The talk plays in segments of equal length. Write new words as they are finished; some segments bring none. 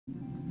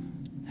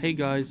Hey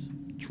guys,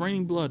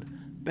 Training Blood,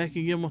 back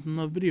again with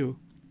another video.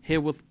 Here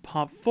with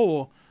part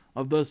 4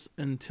 of this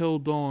Until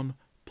Dawn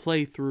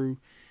playthrough.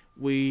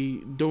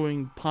 We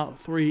doing part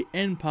 3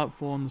 and part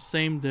 4 on the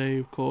same day,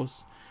 of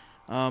course.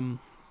 I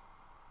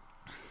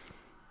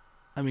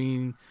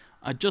mean,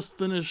 I just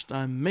finished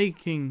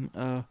making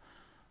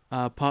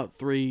part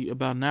 3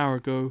 about an hour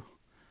ago.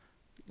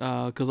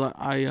 Cause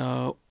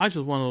I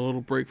just wanted a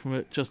little break from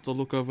it just to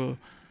look over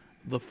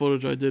the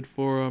footage I did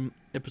for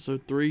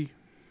episode 3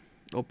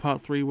 or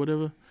part 3,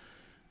 whatever.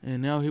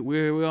 And now here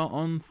we are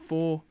on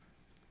 4.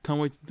 Can't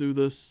wait to do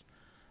this.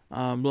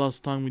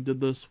 Last time we did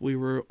this, we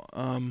were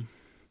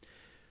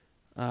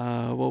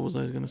what was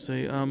I gonna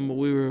say?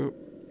 We were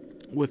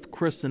with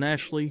Chris and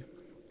Ashley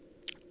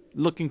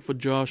looking for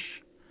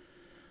Josh.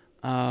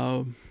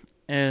 And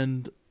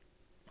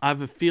I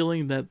have a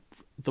feeling that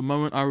the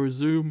moment I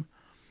resume,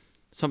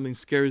 something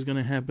scary is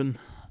gonna happen.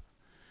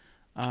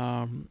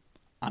 I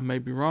may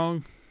be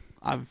wrong.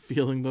 I have a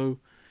feeling though,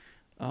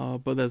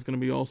 but that's gonna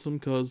be awesome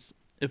because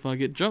if I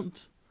get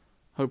jumped,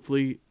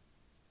 hopefully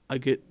I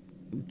get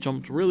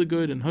jumped really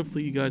good, and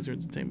hopefully you guys are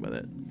entertained by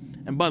that.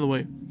 And by the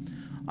way,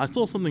 I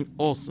saw something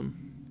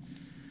awesome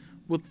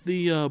with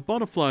the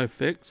butterfly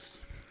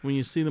effects. When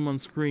you see them on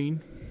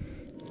screen,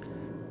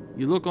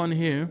 you look on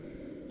here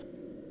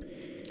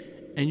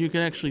and you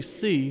can actually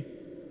see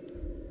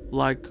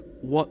like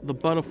what the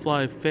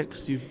butterfly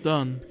effects you've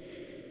done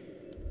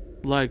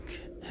like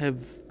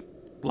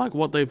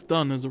what they've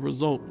done as a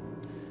result,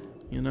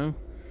 you know.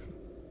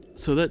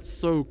 So that's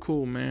so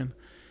cool, man.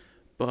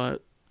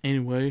 But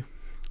anyway,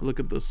 look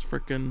at this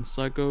freaking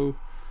psycho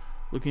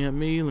looking at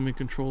me. Let me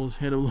control his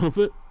head a little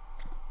bit.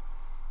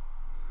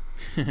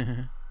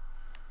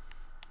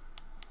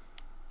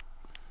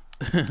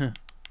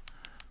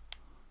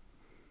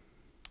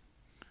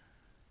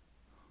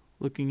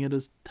 Looking at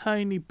his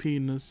tiny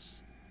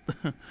penis.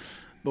 But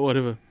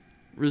whatever.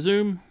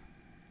 Resume.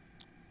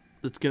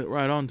 Let's get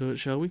right onto it,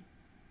 shall we?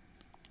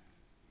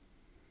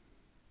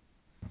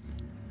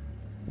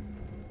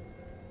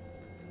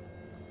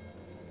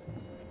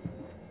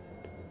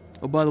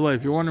 Oh, by the way,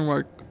 if you're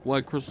wondering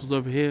why Chris was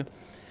over here,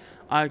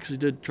 I actually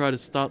did try to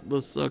start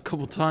this a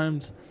couple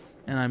times,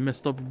 and I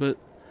messed up a bit.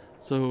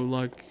 So,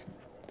 like,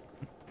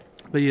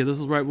 but yeah, this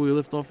is right where we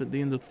left off at the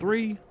end of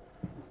 3.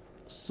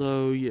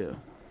 So, yeah.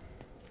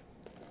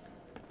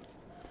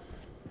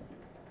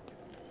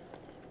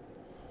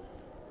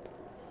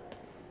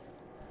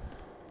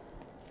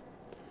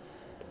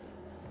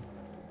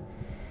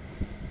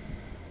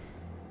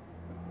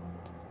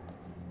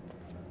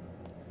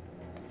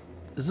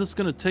 Is this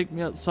gonna take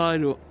me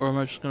outside, or am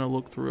I just gonna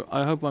look through?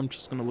 I hope I'm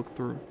just gonna look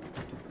through.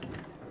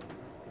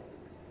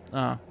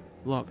 Ah,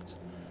 locked.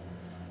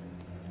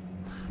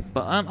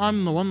 But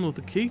I'm the one with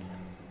the key.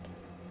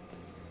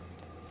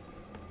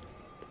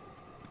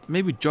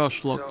 Maybe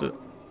Josh locked it.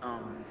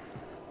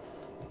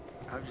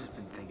 I've just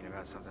been thinking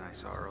about something I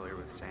saw earlier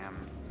with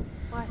Sam.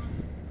 What?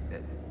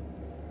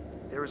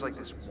 There was like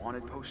this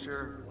wanted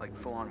poster, like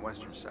full-on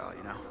Western style,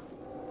 you know?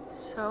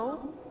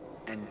 So?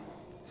 And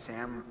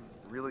Sam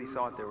really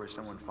thought there was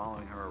someone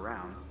following her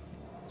around.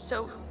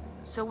 So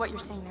what you're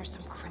saying, there's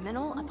some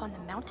criminal up on the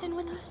mountain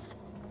with us?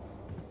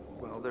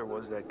 Well, there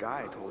was that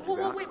guy I told you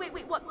Whoa, about.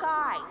 wait, what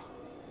guy?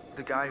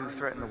 The guy who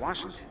threatened the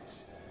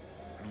Washingtons.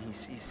 I mean,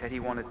 he said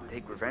he wanted to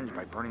take revenge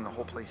by burning the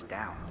whole place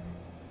down.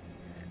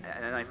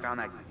 And then I found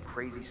that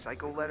crazy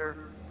psycho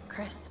letter.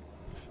 Chris,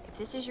 if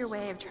this is your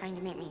way of trying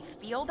to make me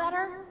feel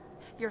better,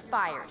 you're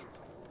fired.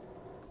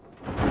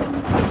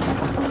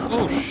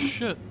 Oh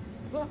shit!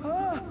 You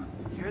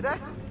hear that?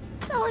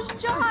 That was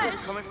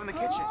Josh! Coming from the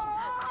kitchen.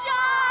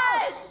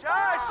 Josh!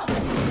 Josh!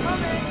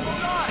 Coming!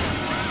 Hold on!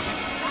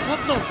 What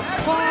the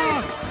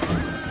fuck?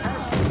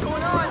 Ashley, what's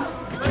going on?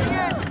 Let me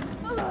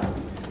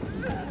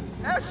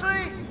in!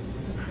 Ashley!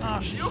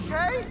 Ah, You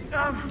okay? I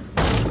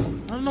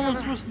don't know what I'm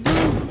supposed to do.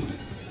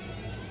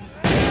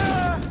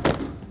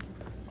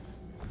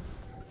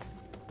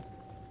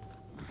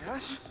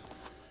 Yes?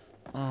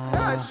 Yes.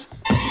 Yes!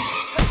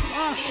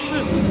 Ah,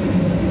 shit!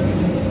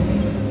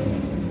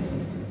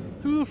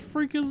 Who the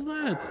freak is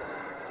that?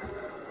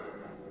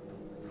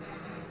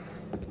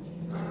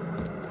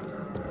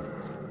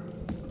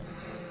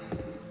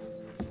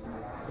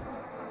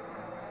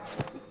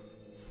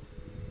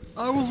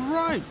 I was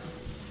right!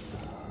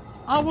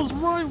 I was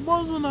right,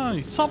 wasn't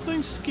I?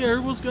 Something scary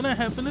was gonna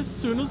happen as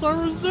soon as I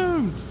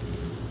resumed!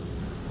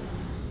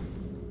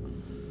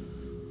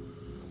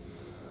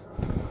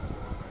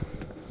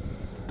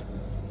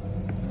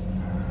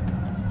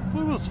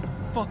 Look at this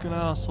fucking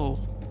asshole.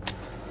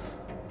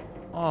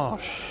 Oh,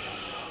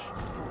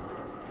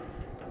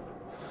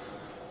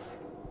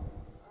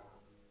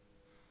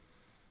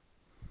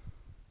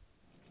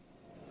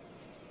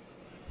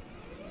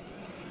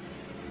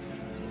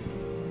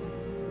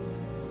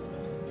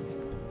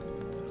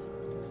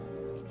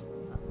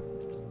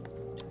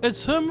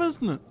 It's him,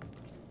 isn't it?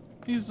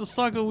 He's the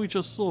psycho we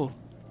just saw.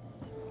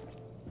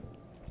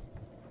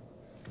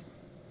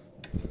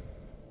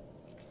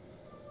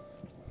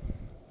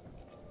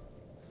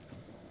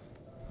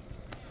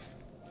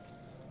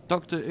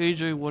 Dr.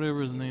 AJ,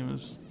 whatever his name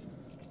is.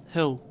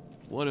 Hill,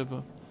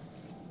 whatever.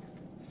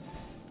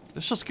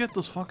 Let's just get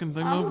this fucking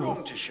thing I over want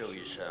with. to show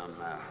you some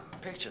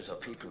pictures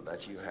of people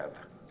that you have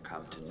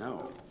come to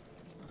know.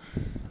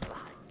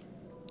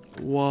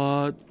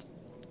 What?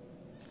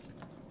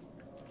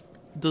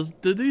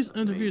 Did these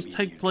interviews Maybe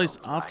take you place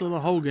don't after like the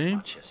whole them as game?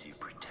 much as you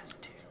pretend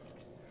to.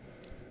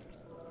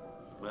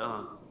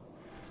 Well,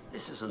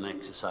 this is an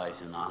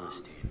exercise in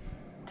honesty.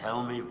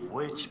 Tell me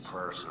which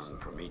person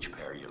from each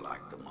pair you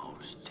like the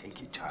most. Take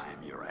your time.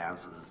 Your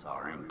answers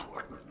are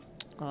important.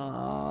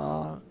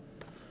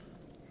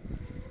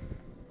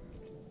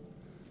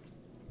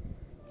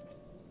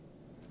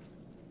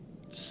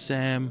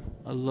 Sam.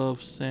 I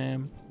love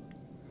Sam.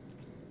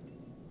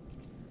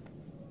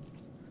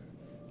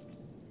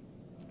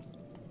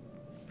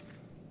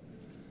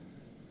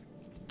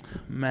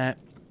 Matt.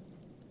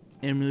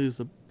 Emily's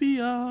a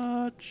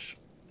biatch.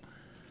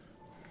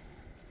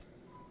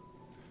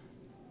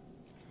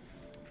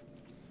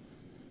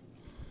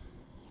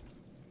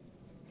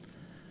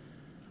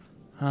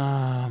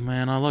 Ah,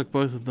 man, I like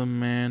both of them,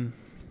 man.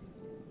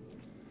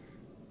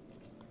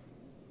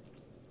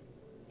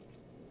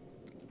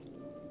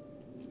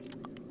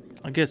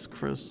 I guess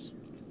Chris.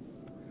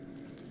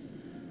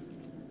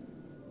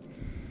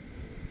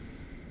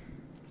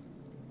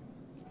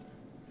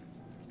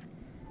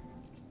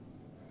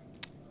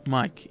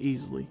 Mike,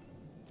 easily.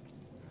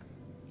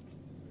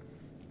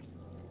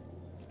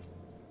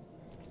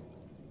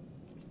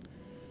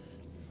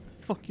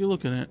 Fuck you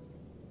looking at?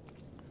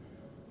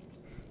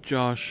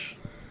 Josh.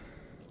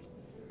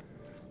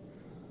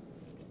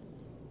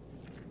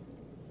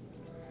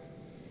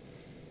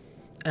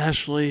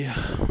 Ashley. So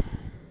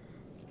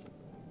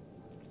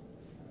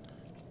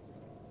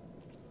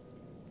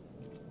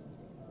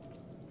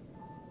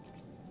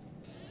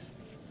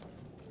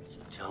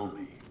tell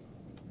me,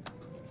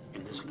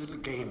 in this little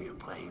game you're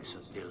playing so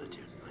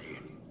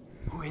diligently,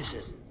 who is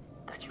it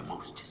that you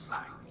most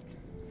dislike?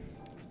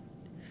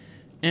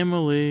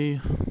 Emily.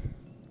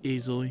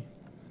 Easily.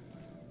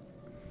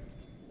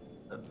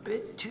 A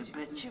bit too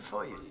bitchy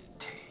for your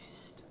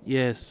taste.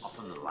 Yes.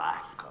 Often the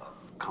lack of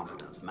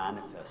confidence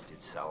manifests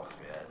itself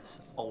as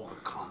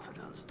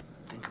overconfidence.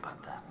 Think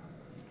about that.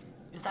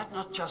 Is that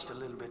not just a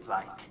little bit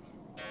like...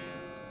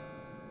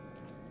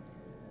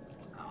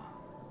 Oh,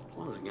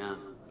 once again,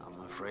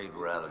 I'm afraid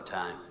we're out of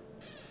time.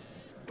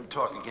 We'll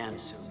talk again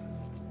soon.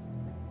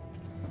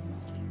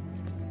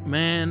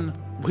 Man,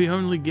 we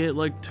only get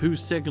like 2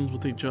 seconds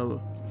with each other.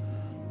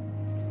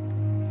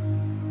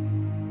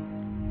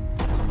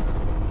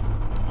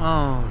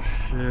 Oh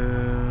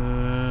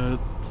shit.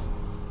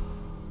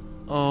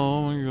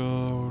 Oh my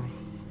god.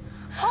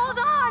 Hold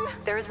on!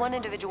 There is one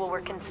individual we're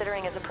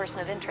considering as a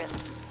person of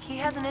interest. He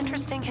has an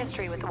interesting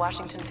history with the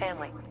Washington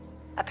family.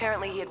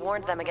 Apparently he had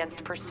warned them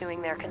against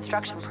pursuing their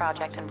construction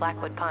project in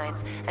Blackwood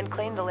Pines and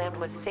claimed the land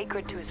was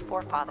sacred to his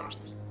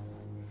forefathers.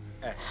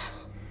 S.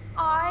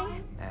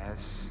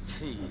 S.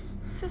 T.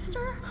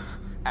 Sister?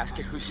 Ask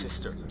it whose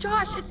sister.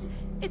 Josh,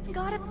 it's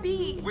gotta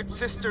be. Which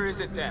sister is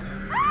it then?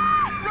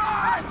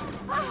 Run!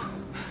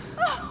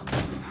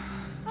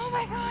 Oh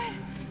my god.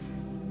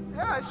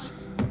 Ash!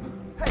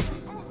 Hey!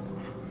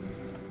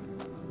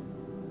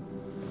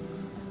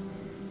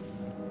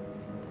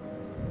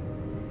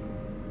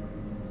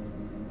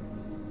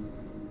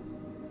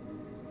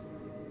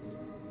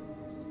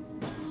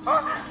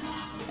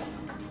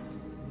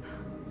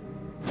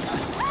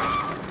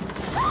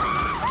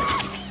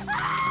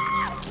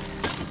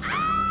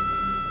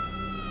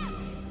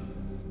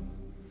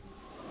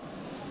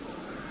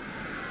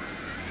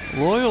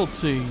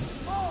 Loyalty.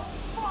 Oh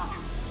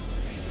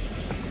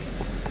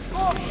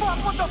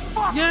fuck, what the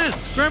fuck?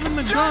 Yes, grabbing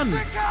the gun.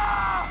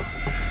 Jessica!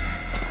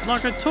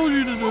 Like I told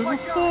you to do my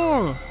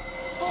before.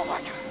 Oh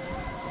my god.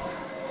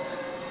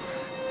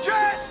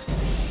 Jess!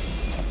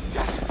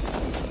 Jess!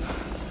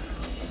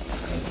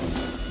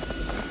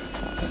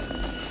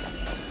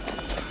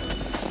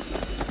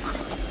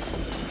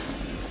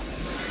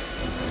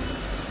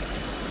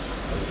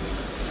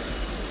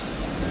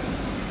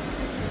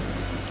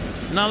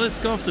 Now let's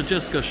go after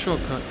Jessica's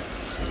shortcut.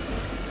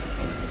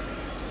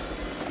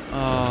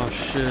 Oh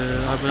shit,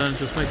 I better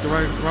just make the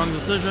wrong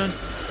decision.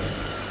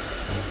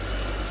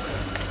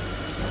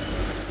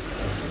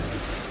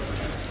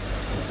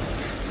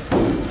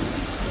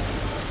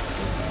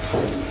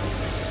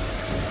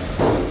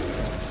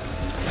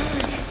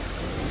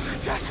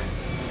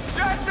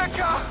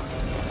 Jessica!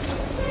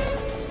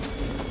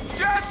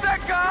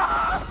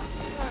 Jessica!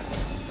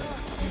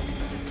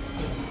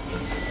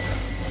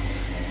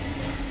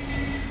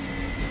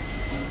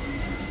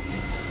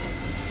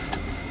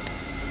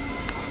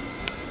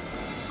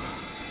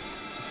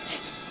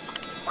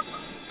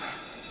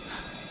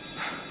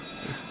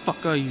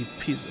 Fuck are you,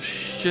 piece of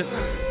shit.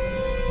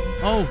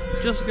 Oh,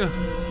 Jessica,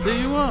 there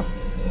you are.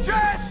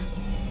 Jess!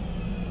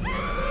 No!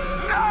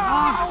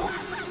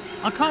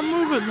 I can't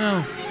move it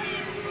now.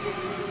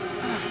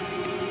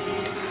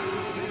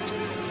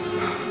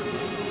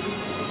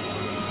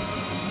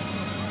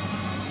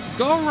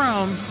 Go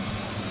around.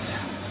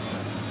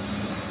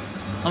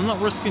 I'm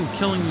not risking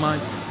killing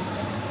Mike.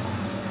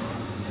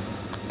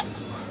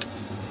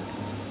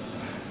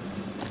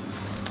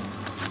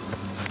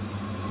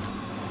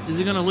 Is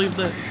he gonna leave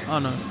that? Oh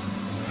no.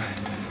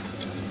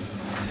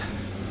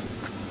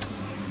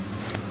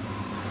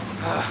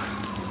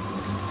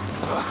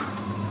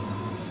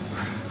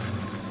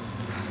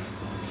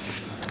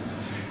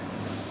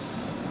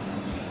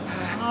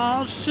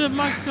 Oh shit,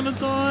 Mike's gonna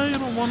die. I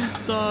don't want him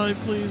to die.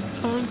 Please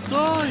don't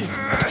die.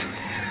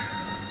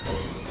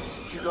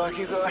 Keep going,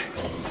 keep going.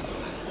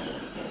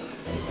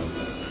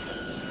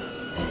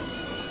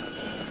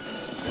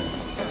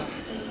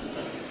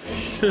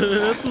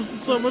 Shit, this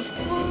is so much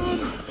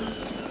fun.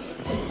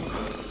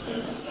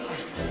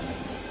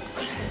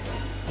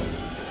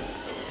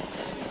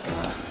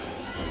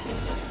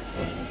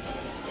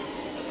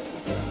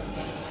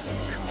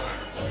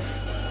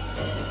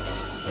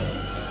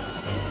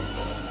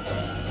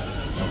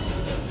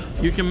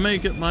 You can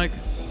make it, Mike.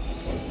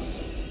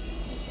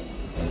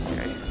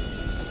 Okay.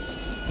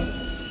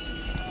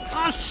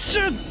 Ah,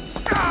 shit!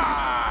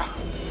 Ah!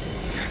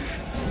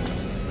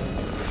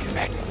 Get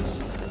back.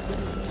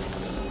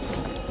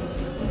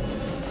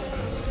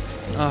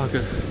 Oh,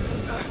 okay.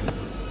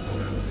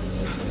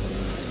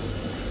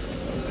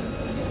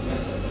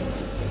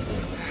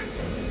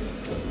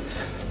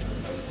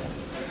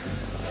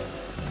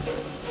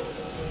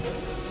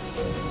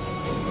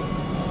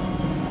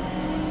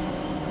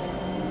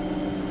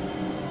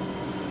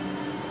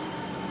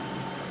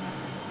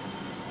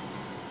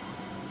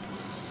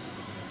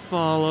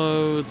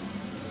 Follow.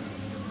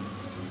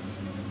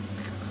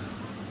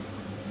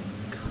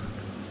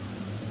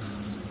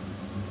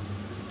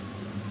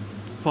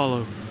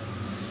 Follow.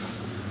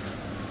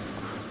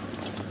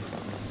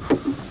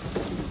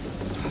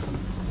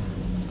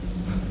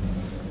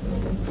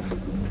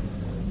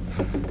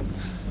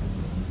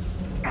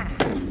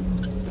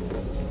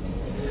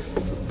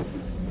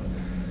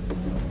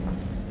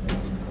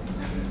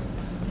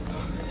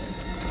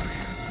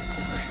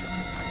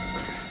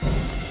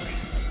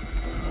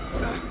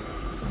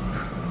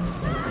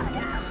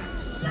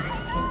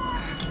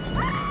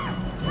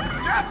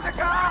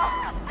 Jessica!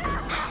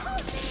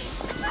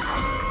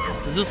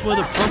 Is this where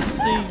the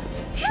prophecy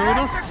showed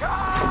us? Jessica!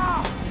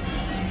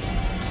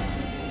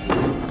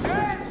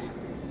 Jess!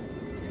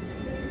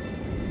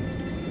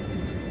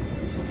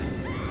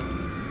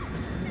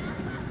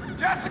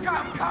 Jessica,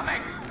 I'm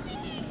coming!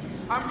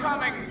 I'm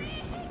coming!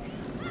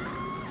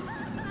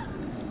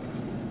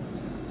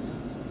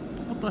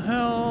 What the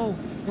hell?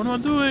 What am I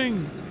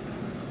doing?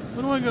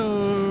 Where do I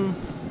go?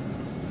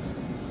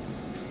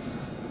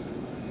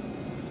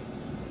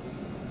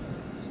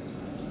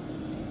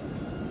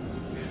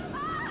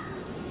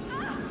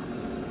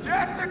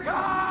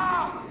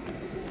 Jessica!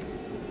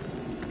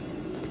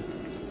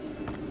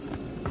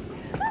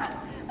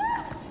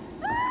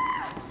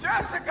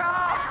 Jessica!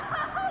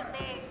 Help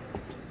me!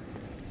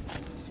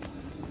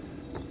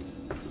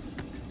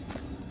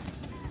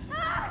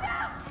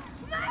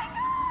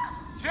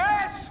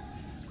 Jess!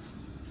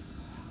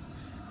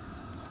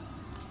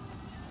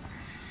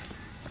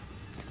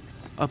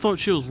 I thought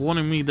she was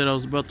warning me that I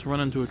was about to run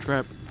into a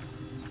trap.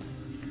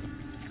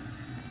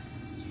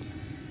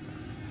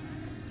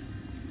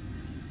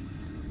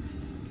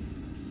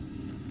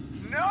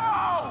 No!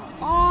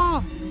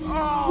 Ah!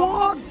 Oh,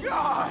 What?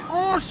 God!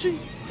 Oh,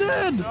 she's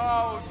dead!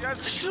 No,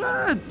 Jessica!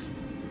 Shit!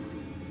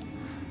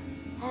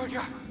 Oh,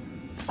 God.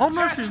 Oh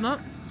no, Jess! she's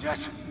not.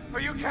 Jess, are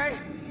you okay?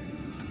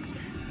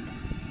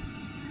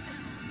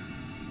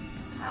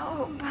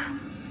 Help.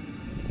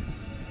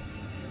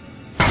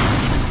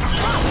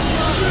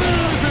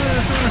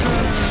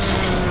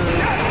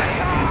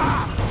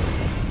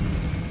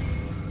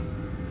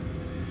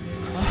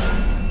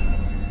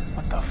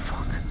 What the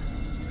fuck?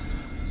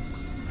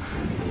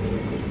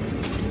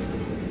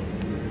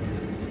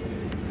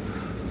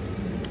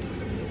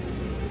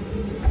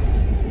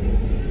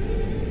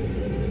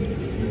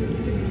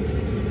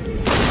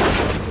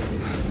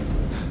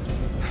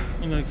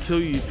 I'm gonna kill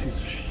you, you piece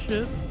of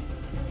shit.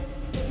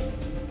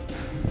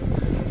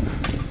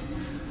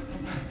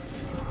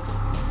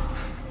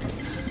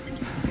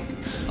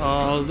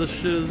 Oh, this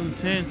shit is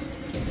intense.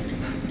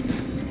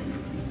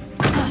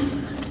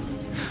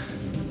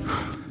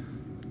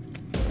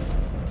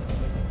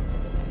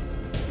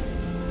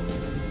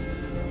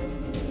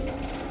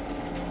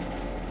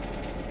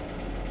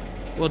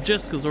 Well,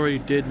 Jessica's already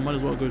dead. Might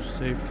as well go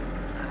safe.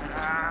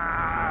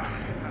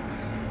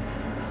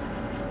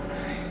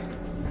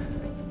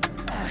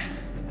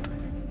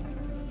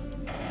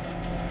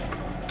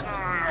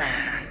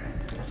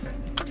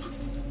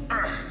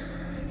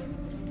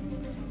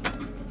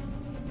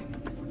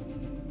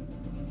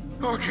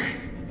 Okay.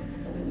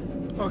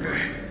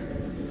 Okay.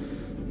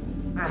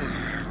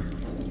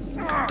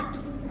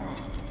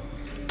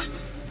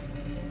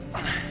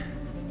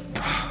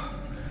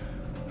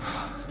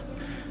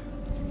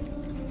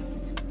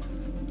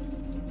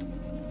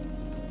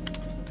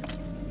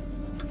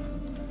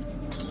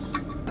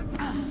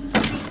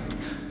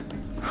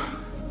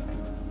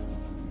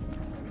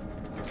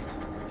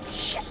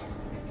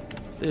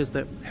 There's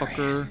that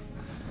fucker.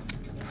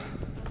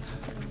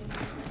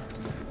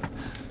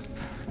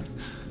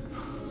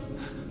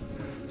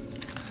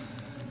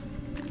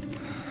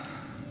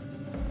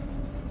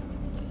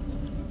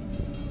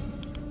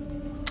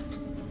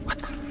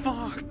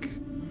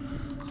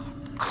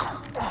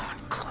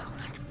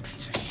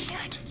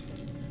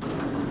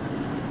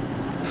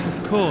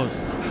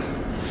 course.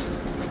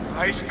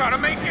 I just gotta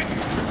make it.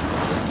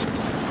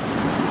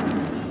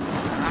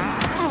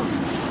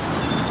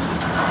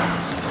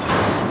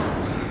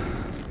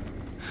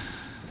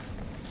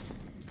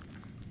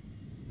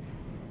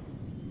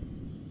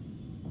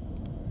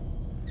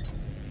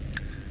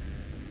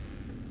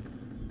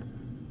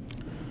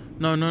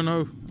 No, no,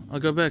 no. I'll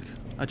go back.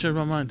 I changed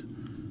my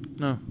mind.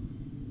 No.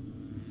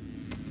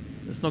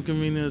 It's not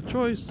giving me a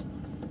choice.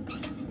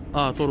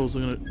 Ah, I thought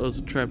it was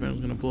a trap and it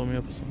was gonna blow me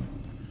up or something.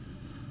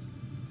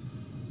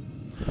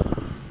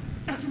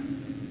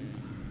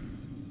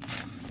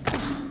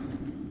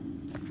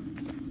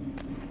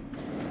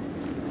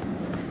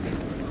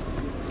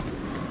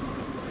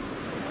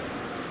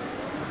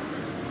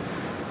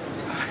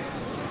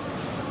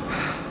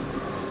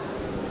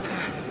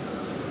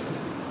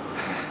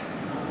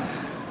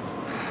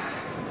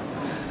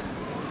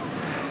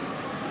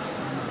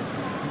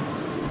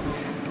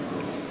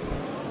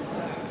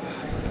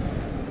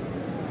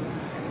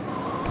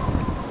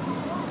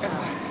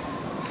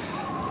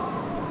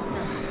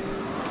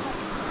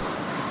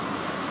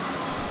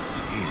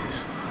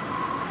 Jesus.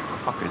 What the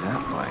fuck is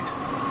that place?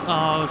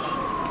 Oh,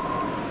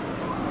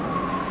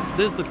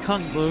 there's the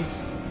cunt, bro.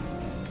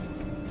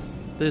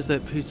 There's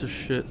that piece of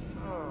shit.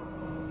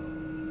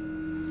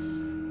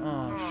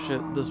 Oh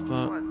shit, this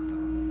part.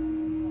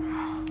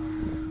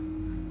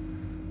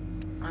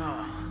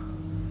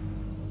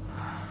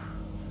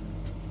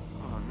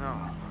 Oh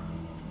no.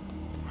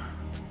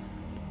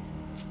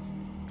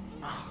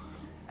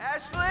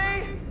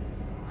 Ashley!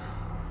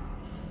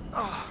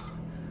 Oh.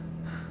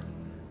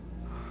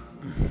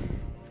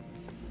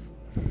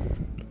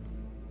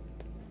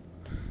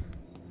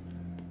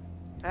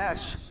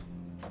 Ash.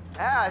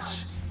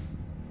 Ash.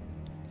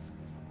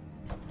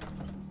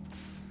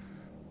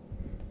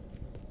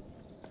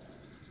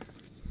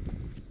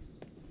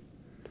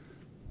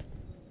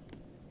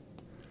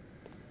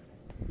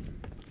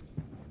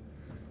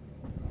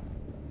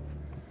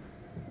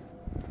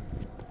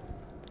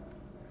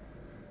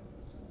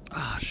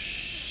 Ah,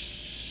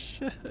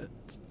 shit.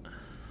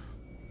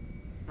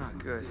 Not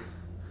good.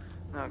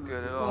 Not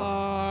good at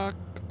all. Fuck.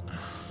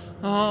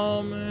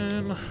 Oh,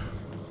 man. Okay.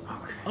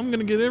 I'm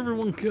gonna get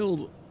everyone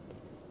killed.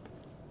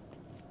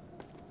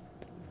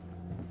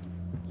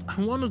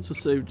 I wanted to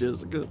save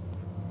Jessica.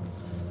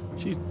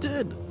 She's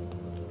dead.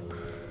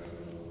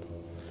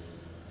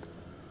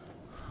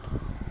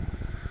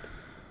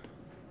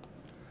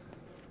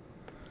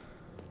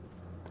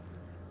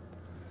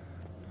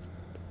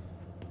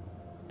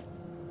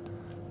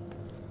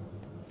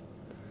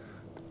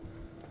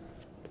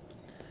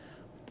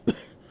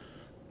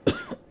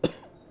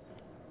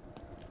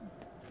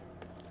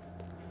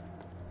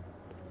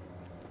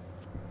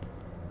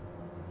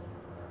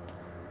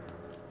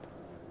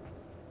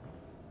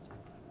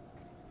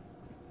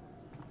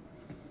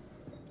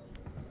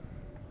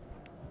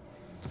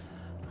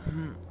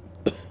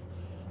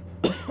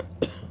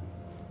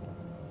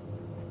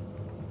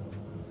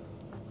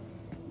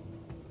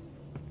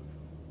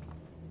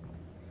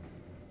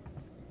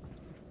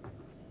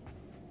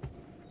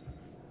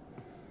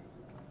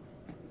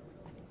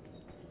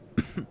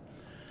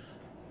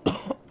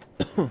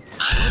 What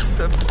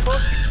the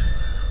fuck?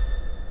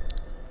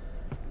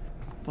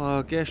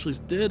 Fuck, Ashley's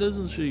dead,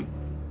 isn't she?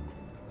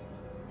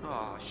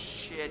 Oh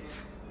shit.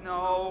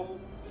 No.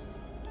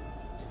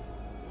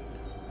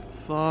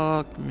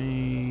 Fuck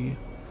me.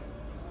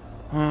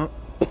 Huh?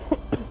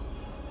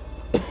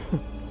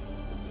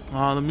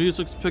 Ah, the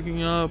music's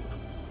picking up.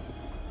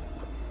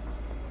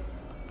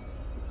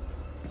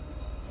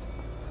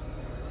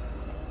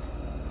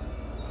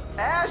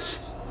 Ash!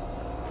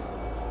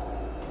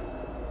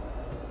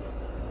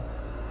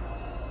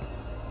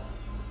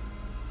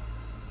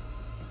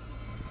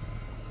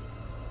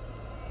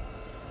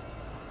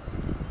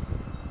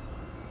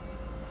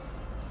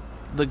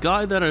 The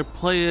guy that I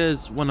play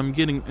as when I'm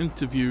getting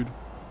interviewed,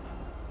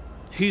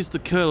 he's the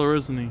killer,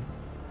 isn't he?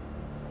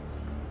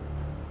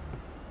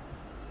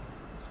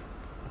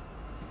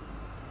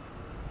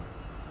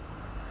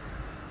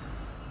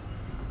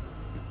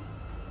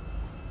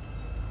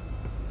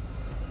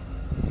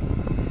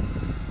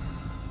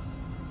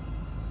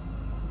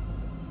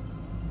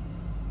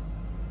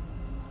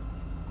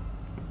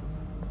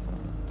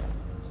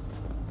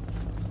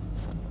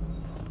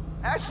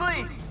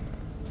 Ashley!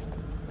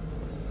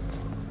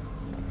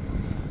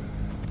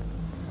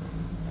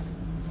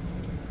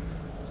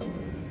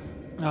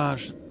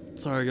 Gosh,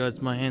 sorry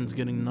guys, my hand's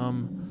getting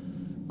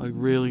numb. Like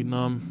really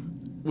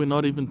numb. We're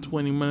not even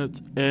 20 minutes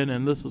in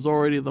and this is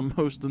already the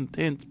most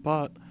intense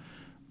part.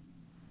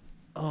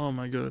 Oh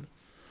my god.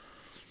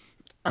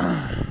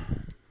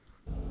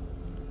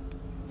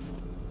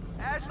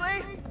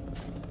 Ashley?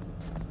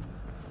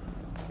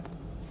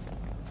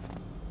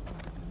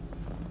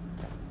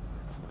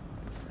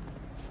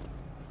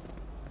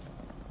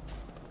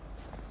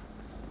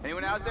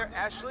 Anyone out there?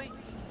 Ashley?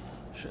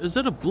 Is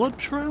that a blood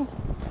trail?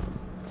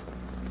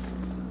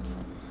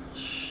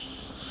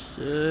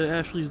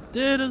 Ashley's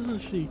dead,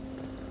 isn't she?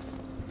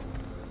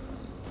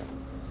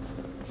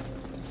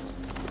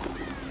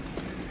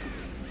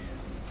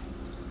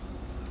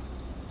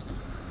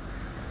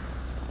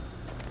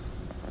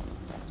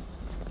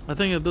 I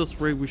think at this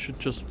rate we should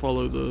just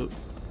follow the...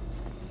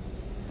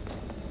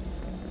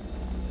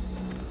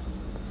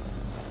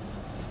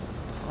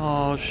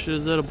 Oh shit,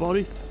 is that a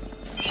body?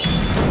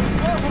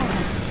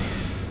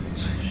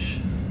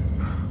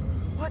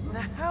 What in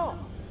the hell?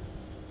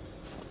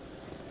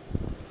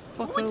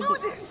 Fuck Who would hell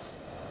do this?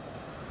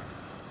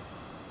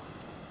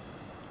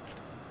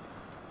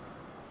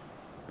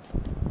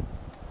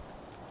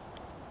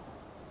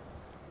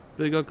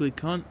 Big ugly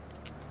cunt.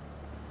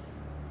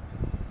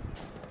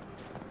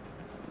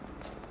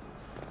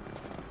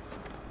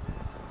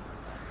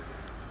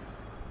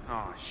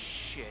 Oh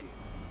shit.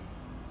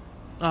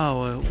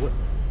 Oh,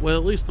 well,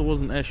 at least it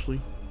wasn't Ashley.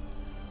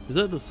 Is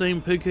that the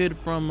same pighead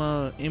from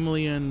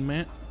Emily and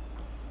Matt?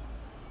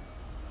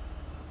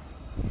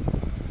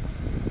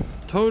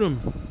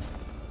 Totem.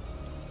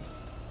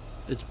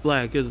 It's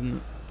black, isn't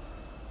it?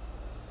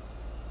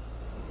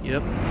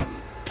 Yep.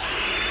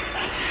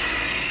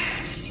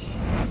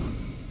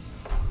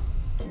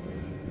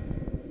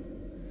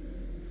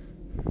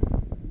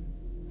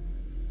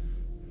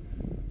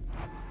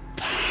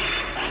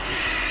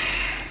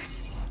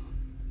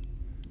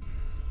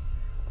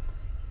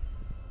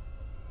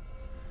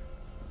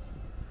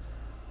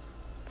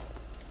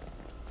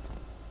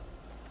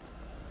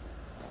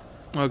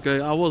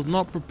 Okay, I was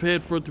not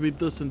prepared for it to be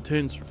this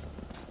intense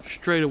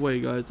straight away,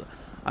 guys.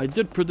 I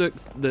did predict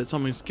that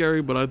something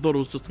scary, but I thought it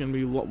was just gonna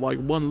be like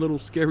one little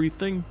scary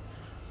thing,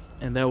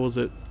 and that was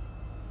it.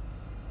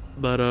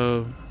 But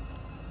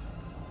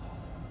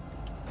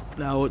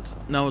now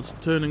it's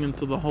turning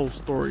into the whole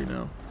story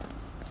now.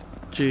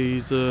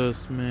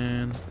 Jesus,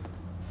 man.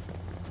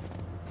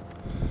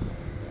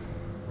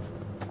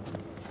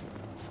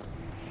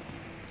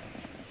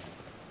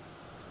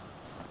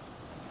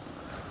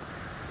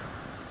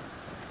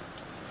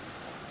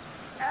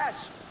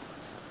 Ash!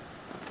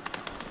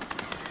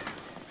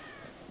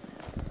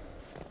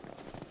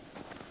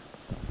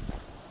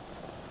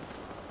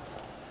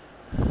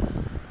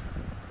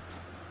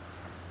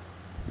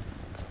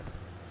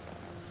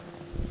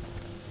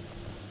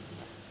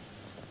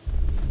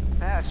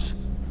 Ash!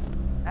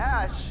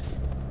 Ash!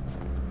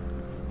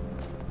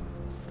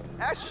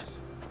 Ash!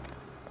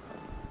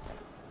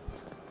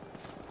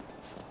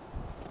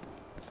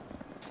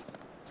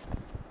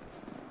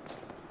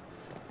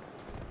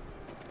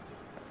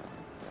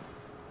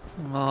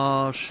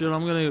 Oh shit,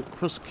 I'm gonna get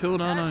Chris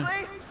killed, aren't I?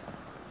 Ashley?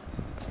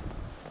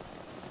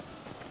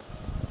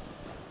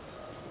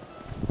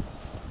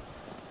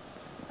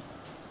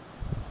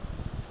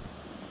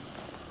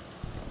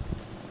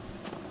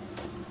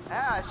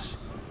 Ash!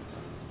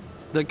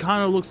 That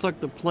kind of looks like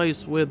the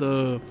place where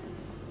the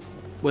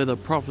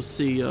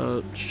prophecy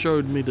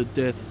showed me the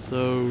death,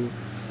 so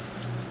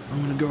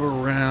I'm gonna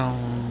go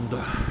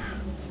around.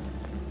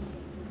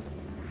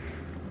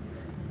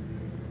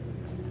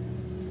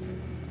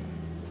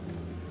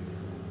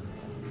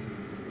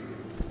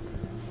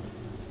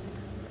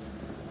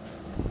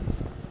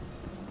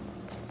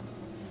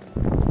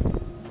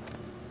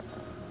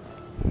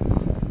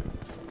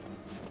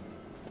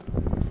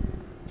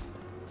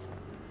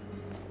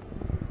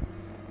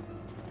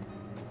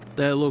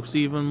 That looks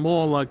even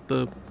more like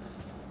the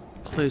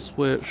place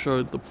where it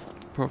showed the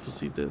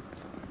prophecy death.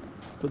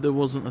 But there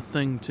wasn't a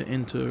thing to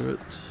enter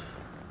it.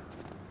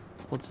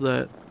 What's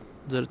that?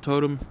 Is that a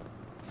totem?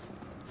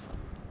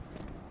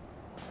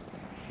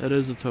 That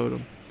is a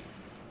totem.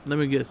 Let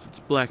me guess, it's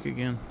black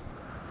again.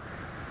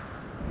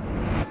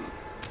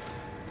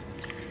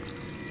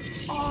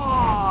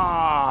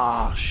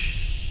 Oh,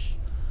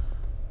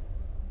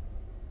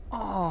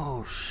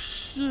 oh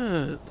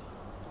shit.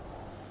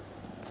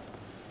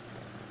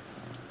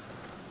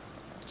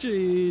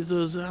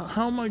 Jesus,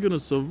 how am I gonna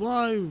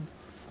survive?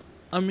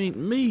 I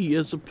mean, me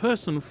as a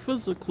person,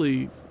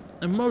 physically,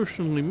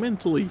 emotionally,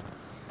 mentally,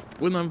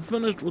 when I'm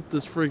finished with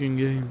this friggin'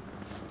 game.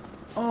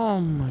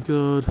 Oh my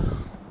god.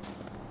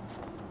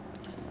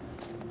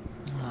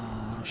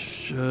 Oh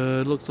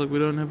shit, looks like we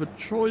don't have a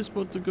choice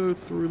but to go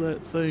through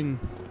that thing.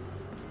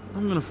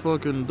 I'm gonna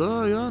fucking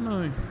die, aren't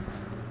I?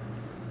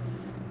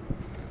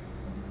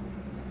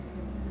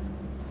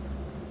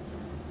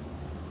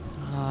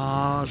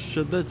 Ah,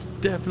 shit, that's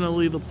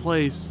definitely the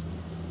place.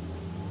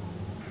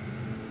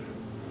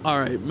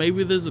 Alright,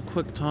 maybe there's a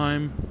quick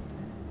time.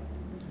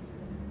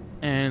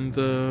 And,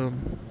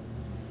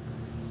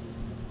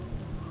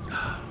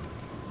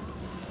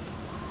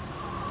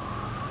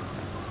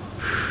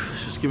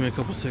 just give me a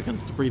couple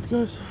seconds to breathe,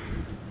 guys.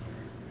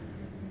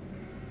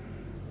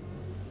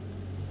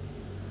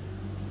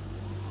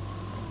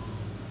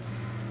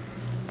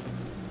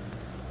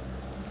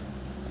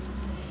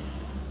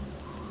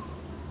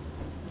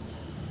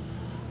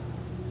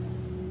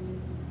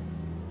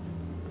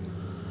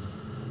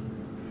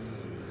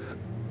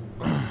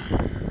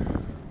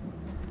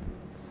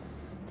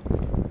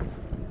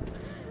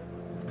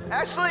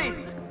 Ashley!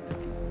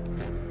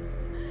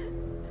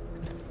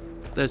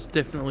 That's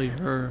definitely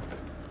her.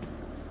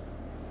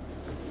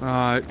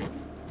 Alright.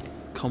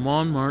 Come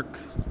on, Mark.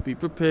 Be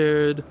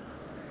prepared.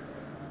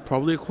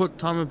 Probably a quick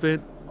time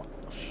event.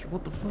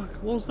 What the fuck?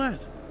 What was that?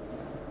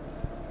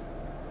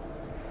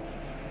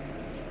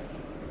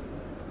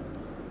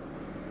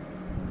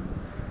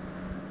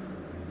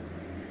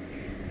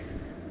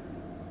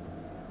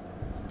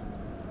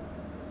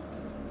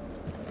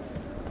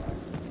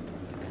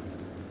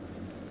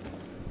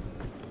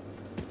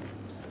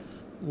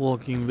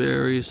 Walking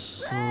very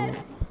slow.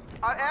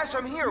 Ash,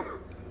 I'm here.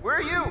 Where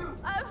are you?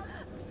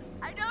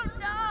 I don't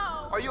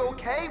know. Are you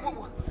okay?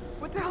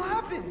 What the hell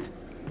happened?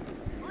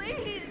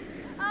 Please,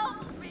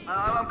 help me.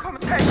 I'm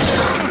coming. Hey!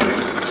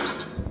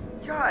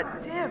 God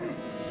damn it.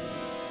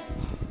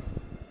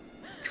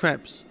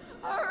 Traps.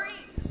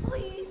 Hurry,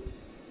 please.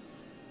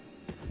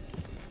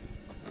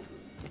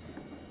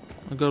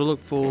 I gotta look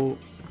for.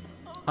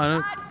 I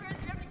don't. God, Chris,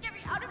 you have to get me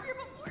out of here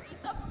before he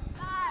comes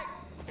back.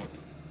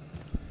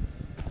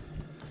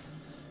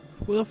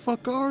 Where the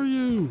fuck are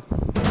you?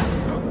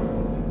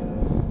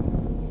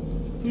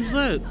 Who's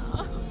that?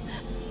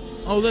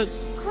 Oh, that's.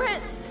 Chris,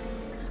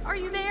 are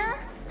you there?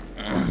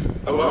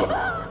 Hello,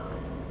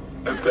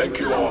 and thank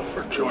you all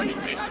for joining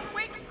me. God,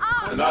 wake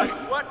up. Tonight,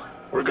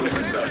 we're going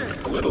to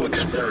conduct a little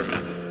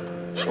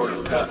experiment, sort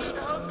of test.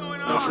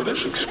 Now for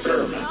this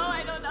experiment,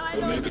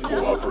 we'll need the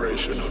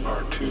cooperation of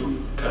our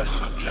 2 test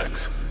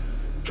subjects,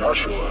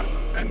 Joshua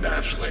and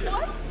Ashley.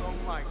 Oh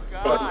my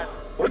God. But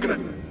we're going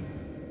to...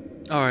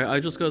 Alright, I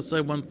just gotta say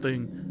one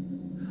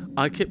thing.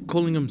 I kept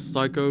calling him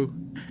Psycho,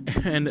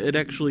 and it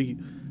actually.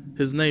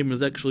 His name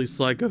is actually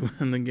Psycho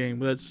in the game.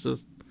 That's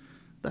just.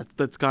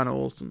 That's kind of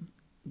awesome.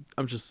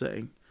 I'm just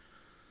saying.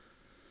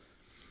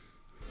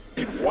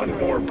 Need one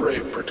more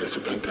brave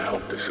participant to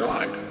help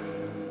decide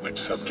which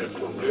subject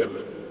will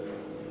live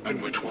and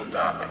which will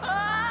die. No.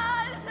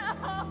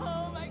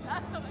 Oh my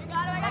God, oh my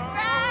God, oh my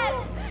God,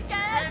 Chris!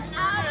 Get us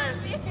out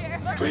of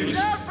here!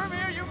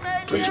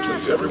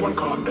 Please, everyone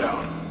calm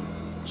down.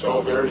 It's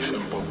all very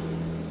simple.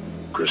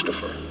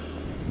 Christopher,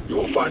 you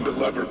will find a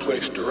lever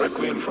placed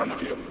directly in front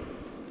of you.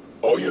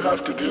 All you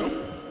have to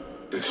do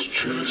is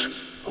choose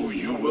who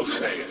you will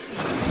save.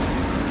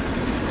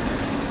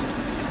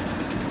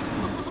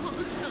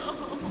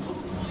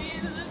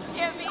 Please, just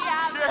get me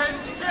out of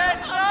here! Shit,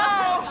 no!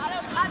 Oh my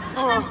God, this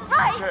isn't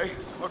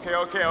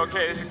right!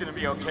 Okay, this is gonna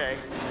be okay.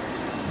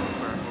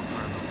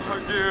 Oh,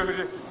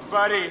 dude,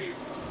 buddy,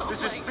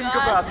 let's just think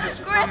about this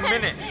for a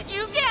minute.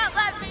 You can't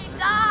let me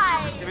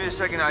die! Give me a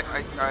second, I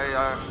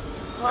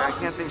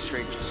can't think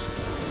straight, just...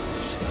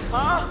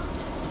 Huh?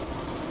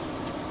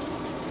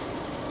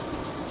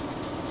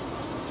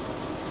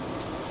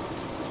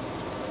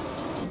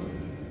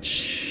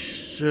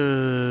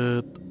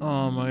 Shit.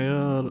 Oh my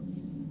God.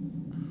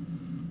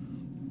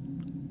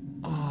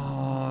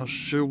 Oh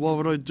shit, what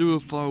would I do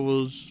if I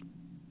was...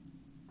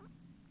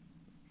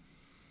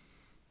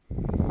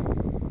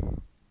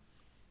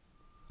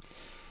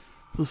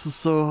 This is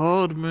so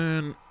hard,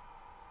 man.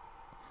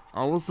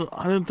 I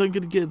didn't think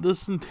it'd get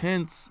this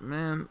intense,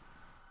 man.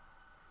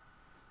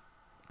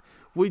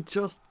 We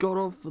just got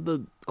off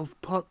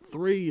of part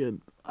 3,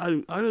 and I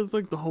didn't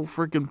think the whole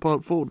freaking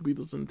part 4 would be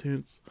this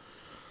intense.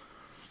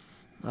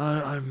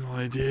 I have no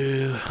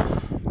idea.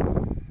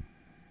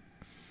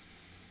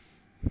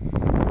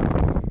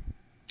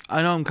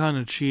 I know I'm kind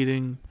of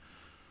cheating.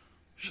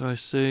 Should I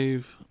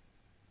save?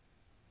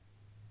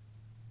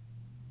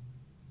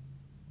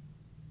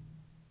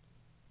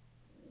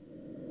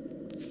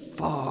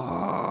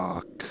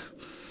 Fuck.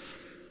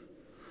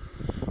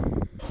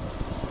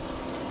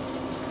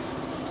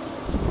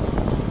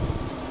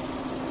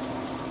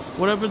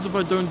 What happens if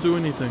I don't do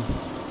anything?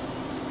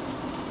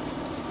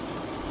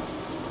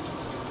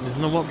 There's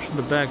no option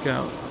to back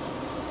out.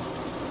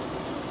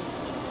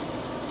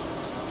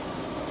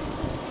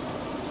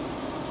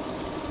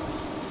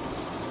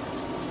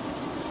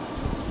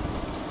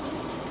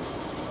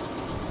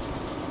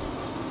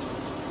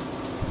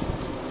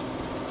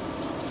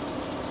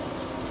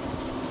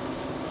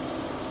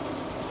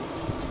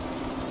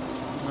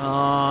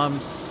 Oh, I'm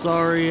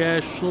sorry,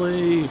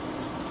 Ashley.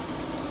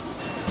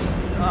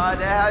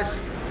 God, Ash.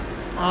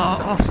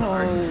 Oh.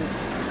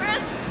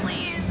 Chris,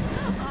 please!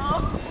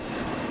 Oh,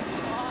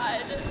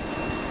 God.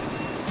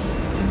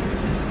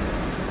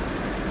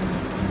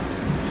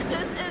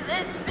 This is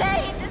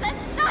insane! This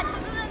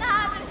isn't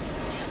happening!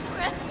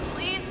 Chris,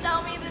 please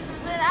tell me this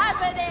isn't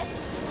happening!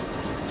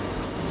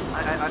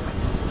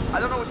 I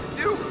don't know what to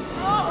do.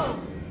 Oh!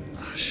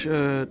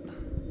 Shit.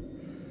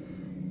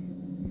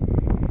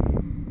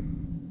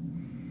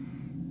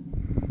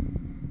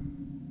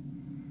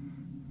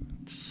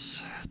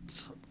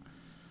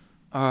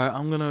 Alright,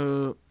 I'm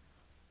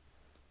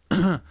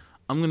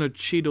gonna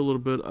cheat a little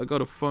bit. I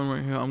got a phone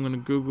right here. I'm gonna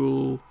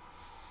Google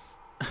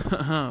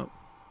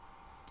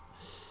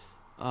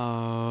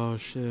oh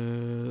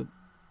shit.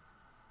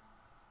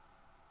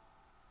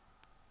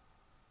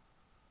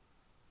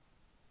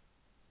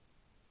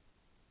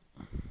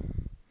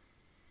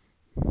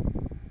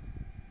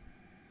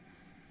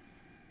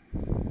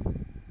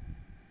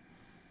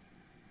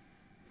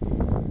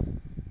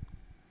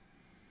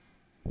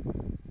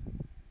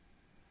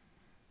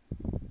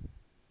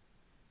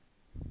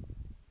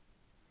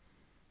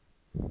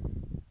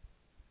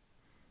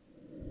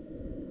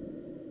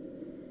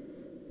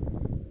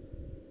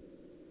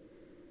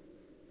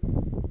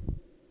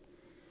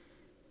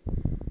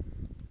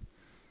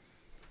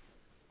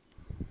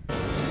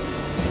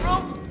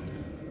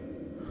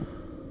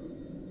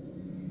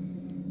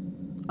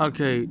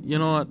 Okay, you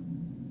know what?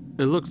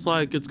 It looks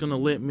like it's gonna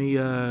let me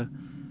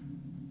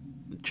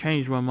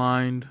changed my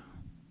mind.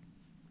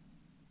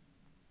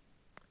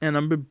 And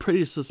I've been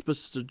pretty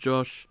suspicious of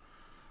Josh.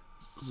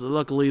 So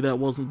luckily that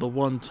wasn't the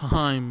one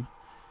time.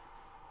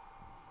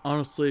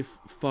 Honestly,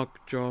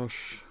 fuck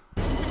Josh.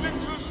 We've been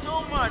through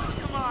so much.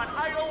 Come on,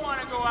 I don't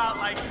want to go out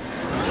like.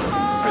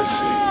 I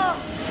see.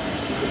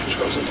 You've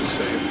chosen to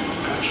save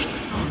Ashley.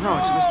 Oh, no,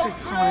 it's a mistake.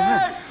 That's not what I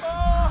meant.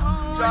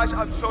 Josh,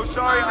 I'm so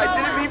sorry. I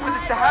didn't mean for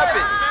this to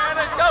happen. Man,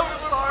 I'm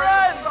sorry.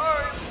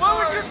 Why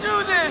would you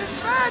do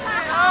this? Oh,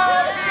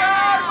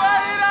 God, what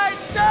did I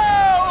do?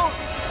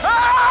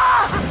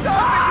 Ah!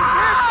 Stop it! You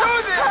can't do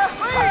this!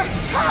 Please!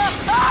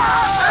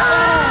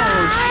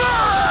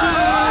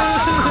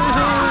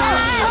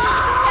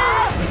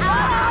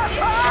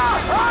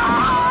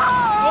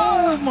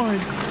 Oh my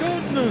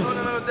goodness!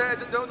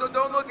 No,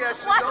 don't look,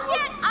 Ashley. Why Don't look.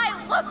 can't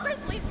I look? Chris,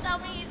 please tell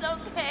me he's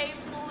okay,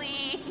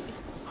 please.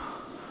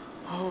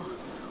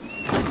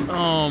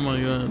 Oh my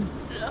god.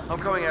 I'm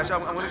coming, Ash.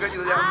 I'm gonna get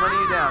you down. I'm letting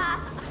you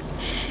down.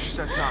 Shh,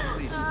 stop,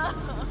 please.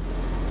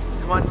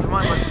 Come on,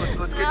 let's get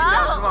you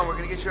down. Come on, we're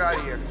gonna get you out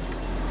of here.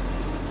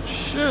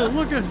 Shit,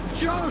 look at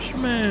Josh,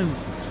 man!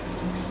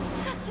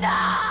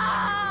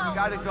 No! You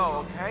gotta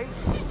go, okay?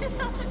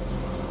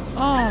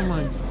 Oh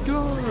my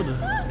god!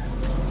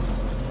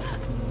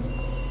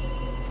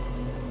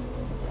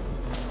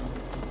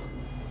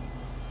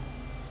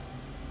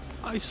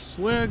 I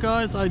swear,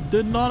 guys, I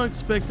did not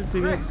expect it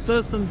to get Chris.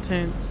 this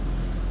intense.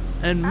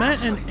 And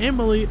Matt and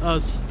Emily are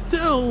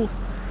still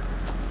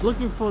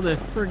looking for their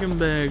friggin'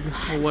 bag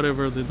or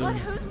whatever they're What? doing.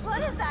 Whose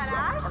blood is that,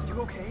 Ash? Are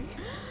you okay?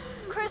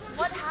 Chris,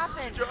 what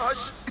happened?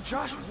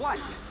 Josh, what?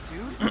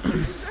 Dude?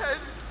 Dead.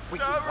 Wait,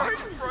 Not right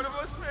what? in front of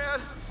us, man.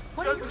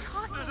 What are you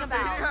talking There's a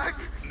about?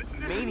 maniac.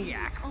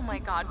 Maniac? Oh my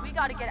god, we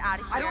gotta get out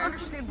of here. I don't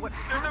understand what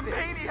There's a happened.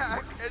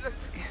 maniac, and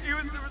there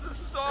was a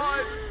saw.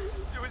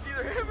 It was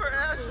either him or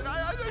Ash, and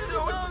I didn't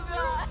know what to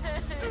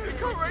do. It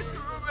come right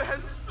through,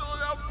 man,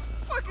 spilling out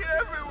fucking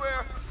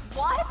everywhere.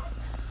 What?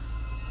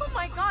 Oh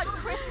my god,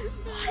 Chris,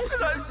 what?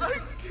 And I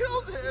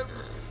killed him.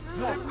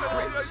 I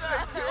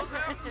killed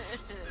him.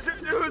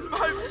 It was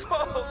my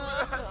fault,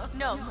 man.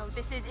 No,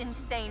 this is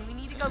insane. We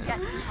need to go get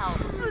some help.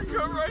 It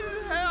cut right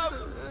in half.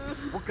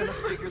 We're gonna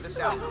figure this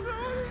out.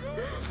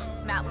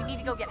 Matt, we need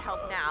to go get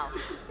help now.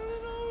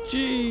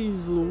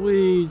 Jeez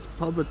Louise,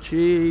 Papa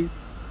Cheese.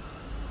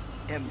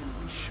 And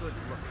we should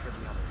look for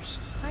the others.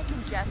 Mike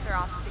and Jess are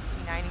off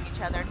 69ing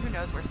each other, and who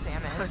knows where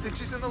Sam I is. think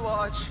she's in the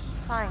lodge.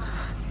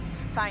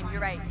 Fine,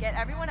 you're right. Get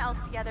everyone else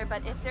together,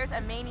 but if there's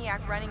a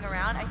maniac running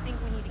around, I think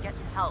we need to get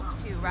some help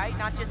too, right?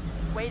 Not just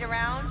wait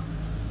around.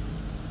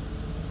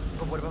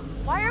 But what about...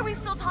 Why are we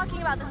still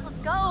talking about this? Let's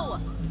go!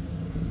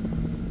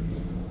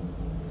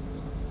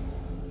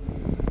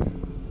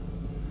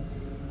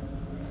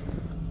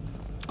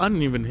 I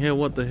didn't even hear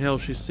what the hell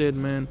she said,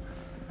 man.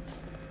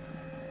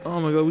 Oh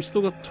my god, we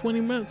still got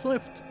 20 minutes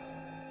left.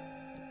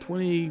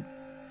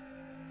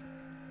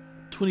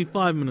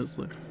 25 minutes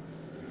left.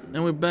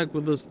 And we're back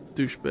with this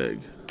douchebag.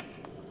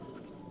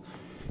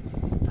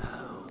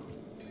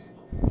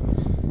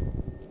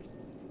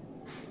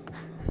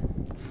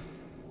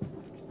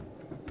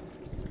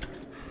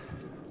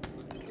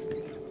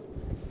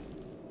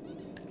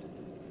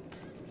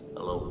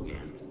 Hello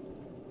again.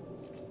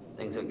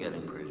 Things are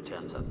getting pretty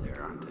tense up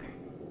there, aren't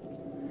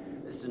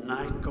they? Is the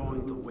night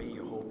going the way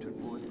you hoped it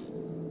would?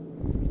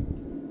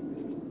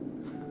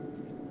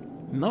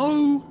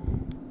 No!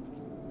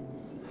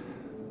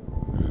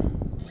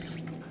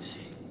 I see.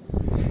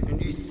 And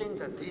do you think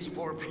that these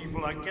poor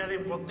people are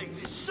getting what they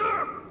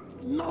deserve?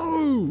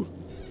 No!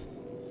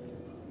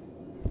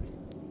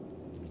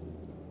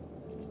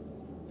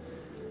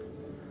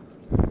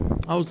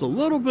 I was a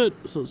little bit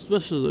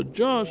suspicious of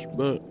Josh,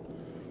 but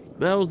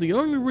that was the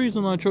only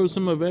reason I chose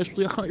him over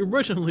Ashley. I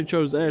originally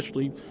chose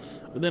Ashley,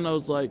 but then I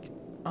was like,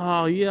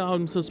 oh yeah,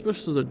 I'm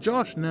suspicious of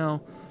Josh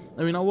now.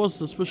 I mean, I was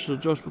suspicious of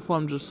Josh before,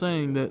 I'm just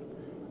saying that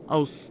I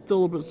was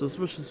still a bit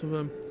suspicious of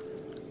him.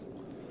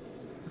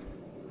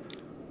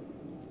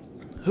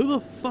 Who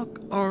the fuck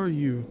are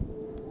you?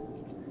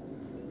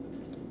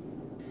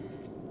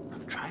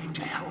 I'm trying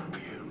to help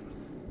you.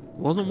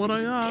 Wasn't what I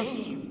This asked.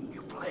 game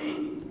you're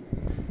playing.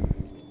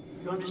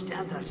 You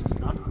understand that it's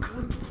not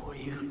good for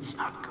you. It's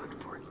not good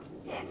for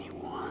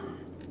anyone.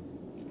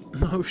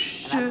 No And I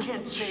shit,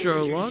 can't say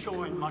Sherlock. that you're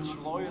showing much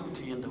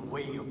loyalty in the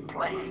way you're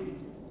playing.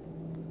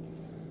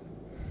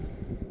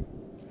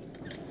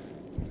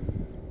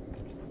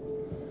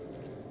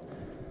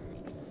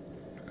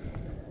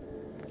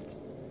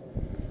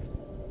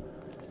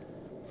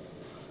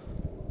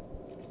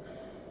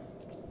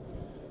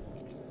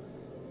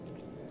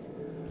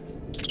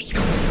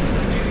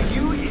 Do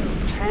you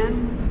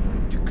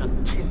intend to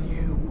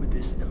continue with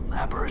this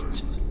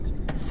elaborate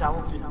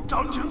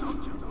self-indulgence?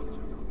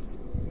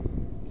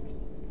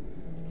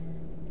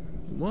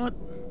 What?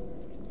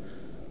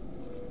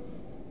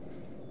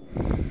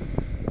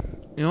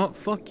 You know what?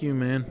 Fuck you,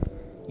 man.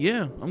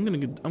 Yeah, I'm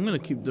gonna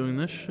keep doing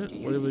this shit. Do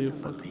Whatever you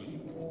even fuck. believe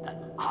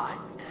that I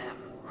am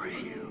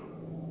real?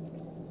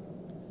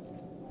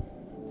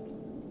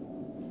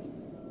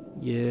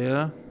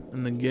 Yeah,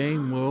 In the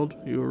game world,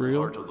 you're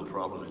real. Part of the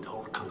problem, it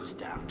all comes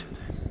down to this.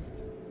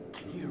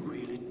 Can you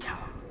really tell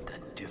the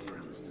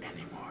difference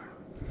anymore?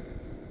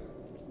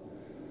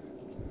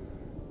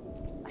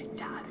 I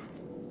doubt it.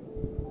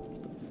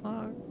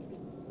 Fuck.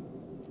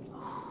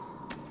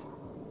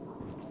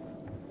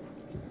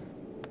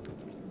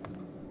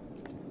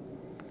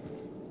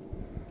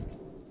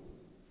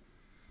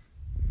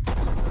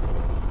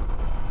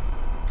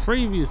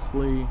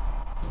 Previously.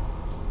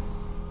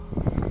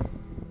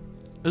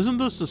 Isn't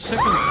this the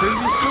second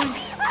previously?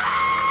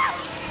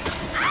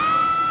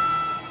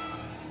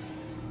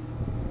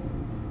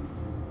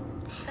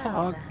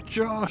 Fuck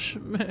Josh,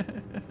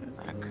 man.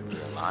 That could be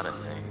a lot of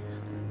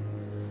things.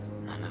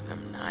 None of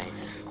them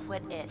nice.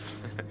 Quit it.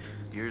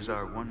 Here's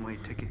our one-way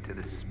ticket to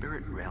the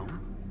spirit realm.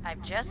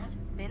 I've just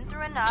been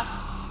through enough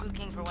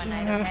spooking for one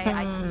night, okay?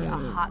 I see a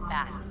hot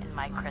bath in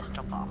my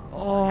crystal ball.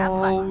 Have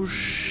fun. Oh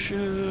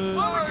shit.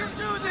 Why would you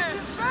do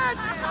this?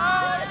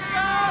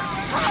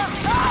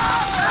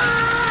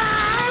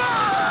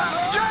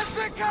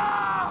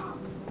 Jessica!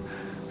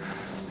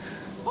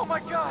 Oh my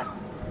god!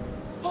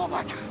 Oh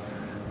my god!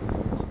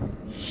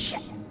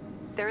 Shit.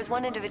 There is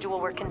one individual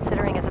we're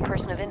considering as a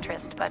person of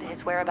interest, but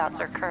his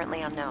whereabouts are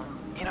currently unknown.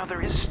 You know,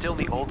 there is still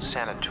the old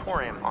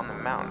sanatorium on the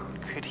mountain.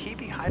 Could he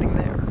be hiding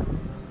there?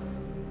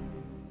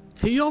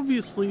 He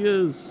obviously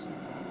is.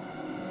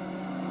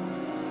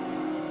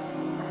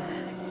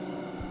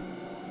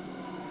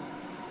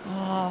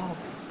 Oh,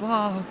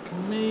 fuck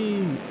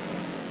me.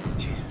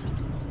 Jesus.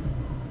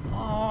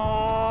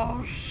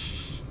 Oh,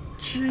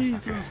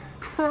 Jesus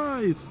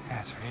Christ.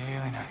 That's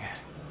really not good.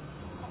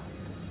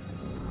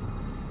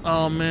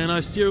 Oh man,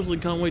 I seriously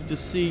can't wait to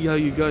see how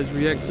you guys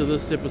react to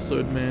this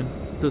episode, man.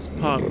 This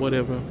part,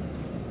 whatever.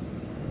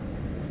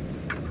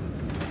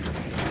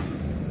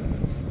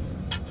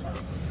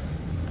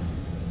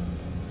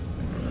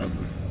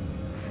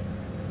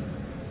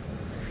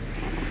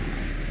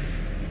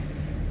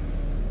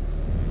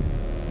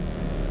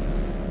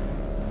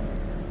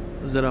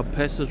 Is that our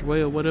passageway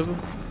or whatever?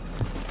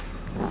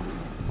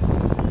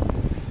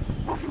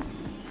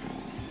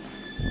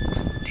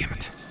 Damn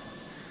it.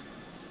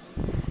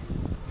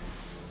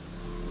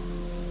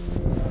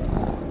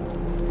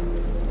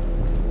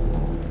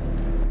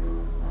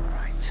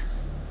 Alright.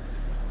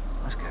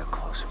 Let's get a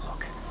closer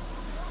look.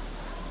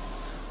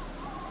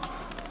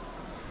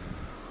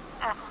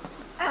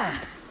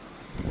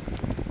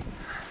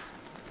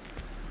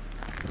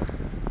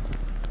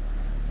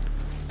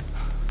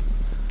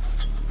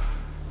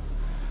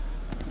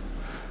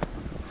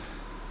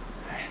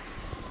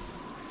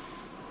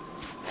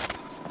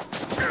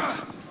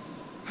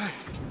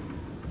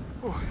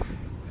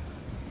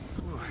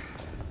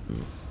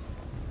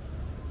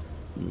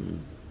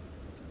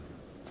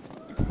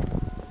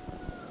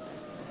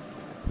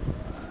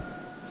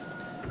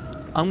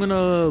 I'm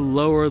gonna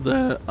lower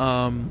the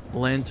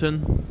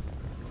lantern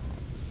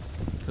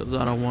because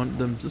I don't want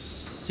them to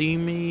see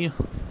me.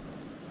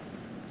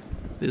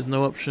 There's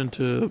no option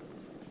to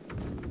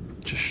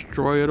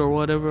destroy it or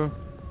whatever.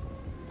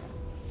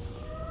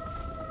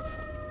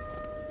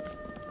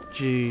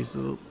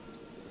 Jesus.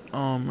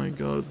 Oh my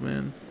god,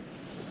 man.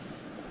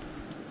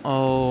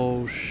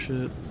 Oh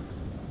shit.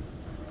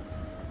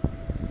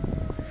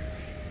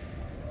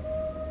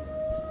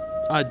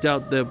 I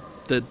doubt that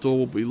door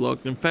will be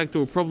locked. In fact, it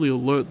will probably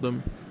alert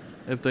them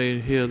if they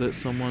hear that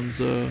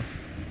someone's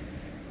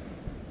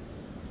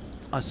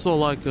I saw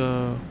like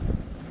a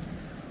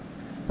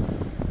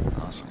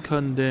Awesome.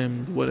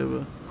 condemned,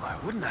 whatever. Why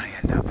wouldn't I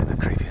end up in the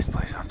creepiest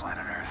place on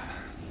planet Earth?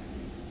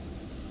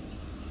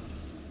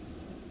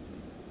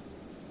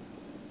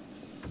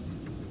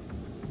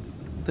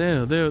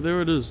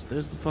 There it is.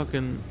 There's the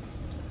fucking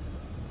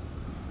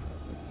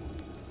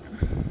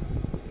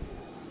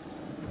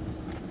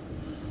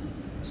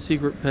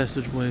secret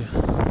passageway.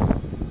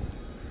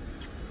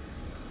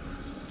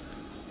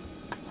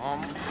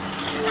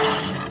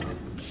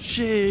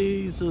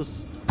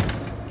 Jesus.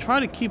 Try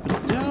to keep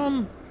it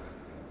down.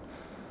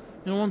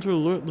 You don't want to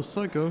alert the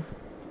psycho.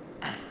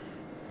 Damn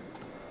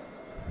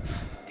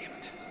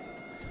it.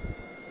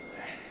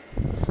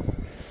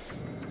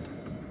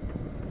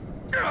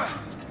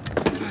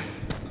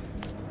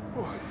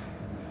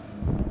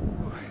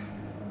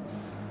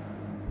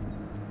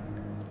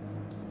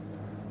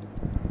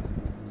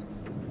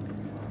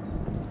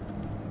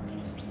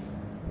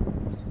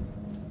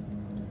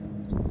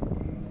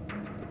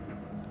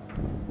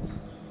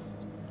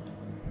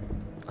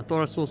 I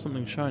thought I saw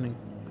something shining.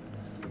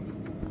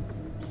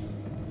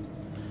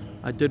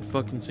 I did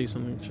fucking see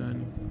something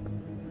shining.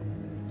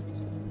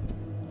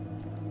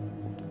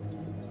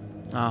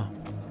 Ah.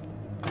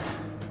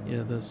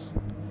 Yeah, this.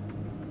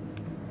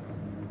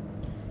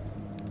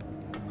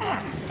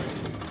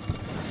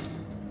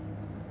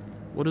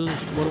 What is this?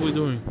 What are we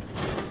doing?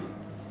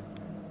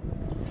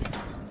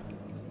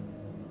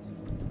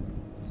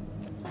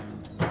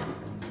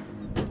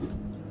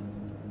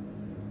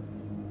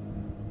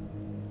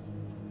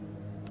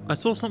 I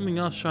saw something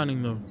else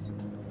shining though.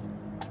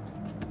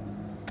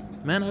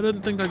 Man, I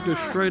didn't think I'd go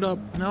straight up.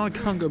 Now I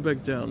can't go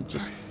back down.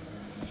 Just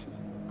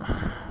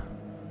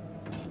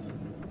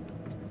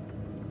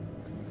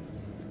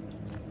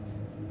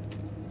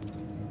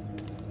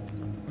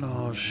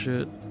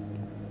shit.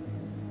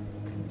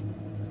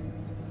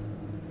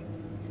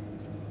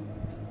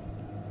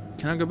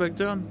 Can I go back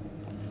down?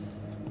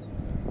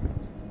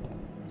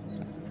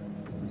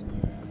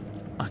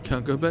 I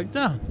can't go back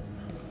down.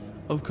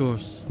 Of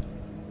course.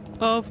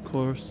 Of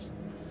course.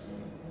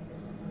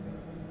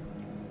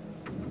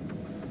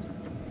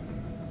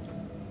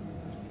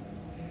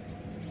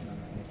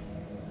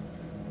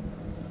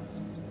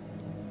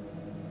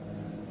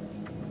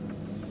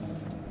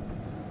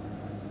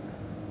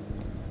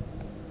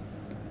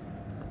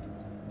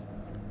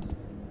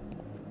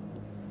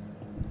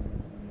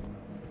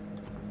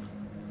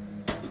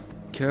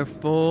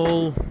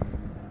 Careful.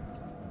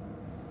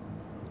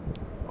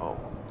 Oh,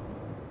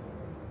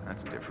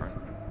 that's different.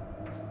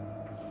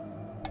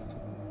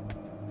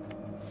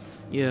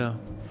 Yeah.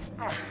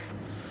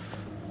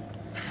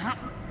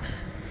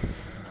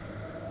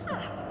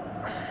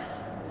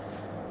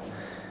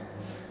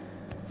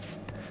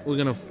 We're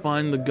gonna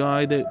find the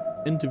guy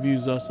that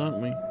interviews us, aren't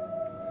we?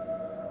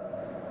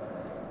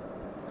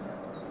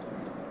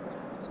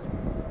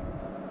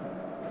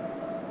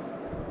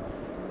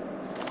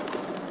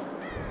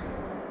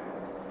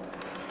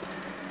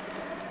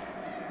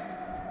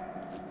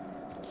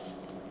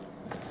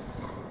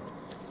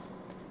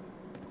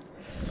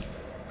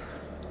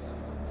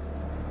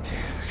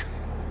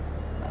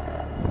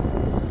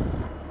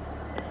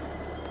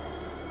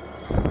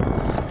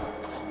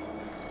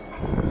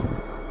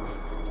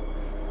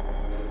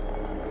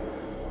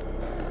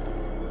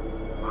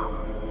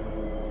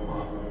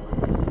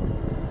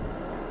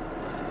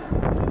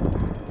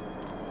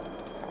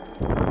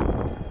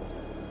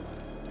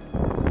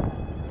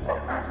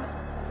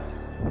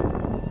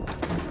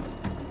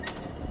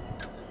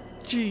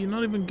 Gee, you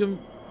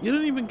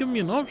didn't even give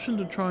me an option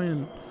to try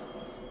and...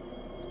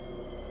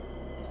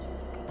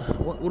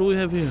 What do we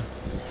have here?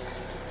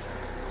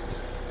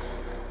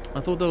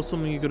 I thought that was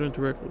something you could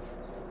interact with.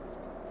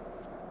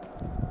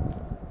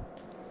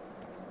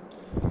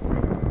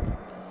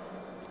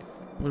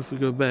 What if we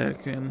go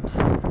back and...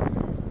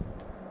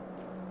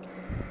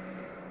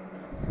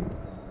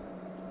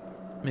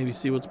 maybe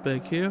see what's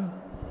back here?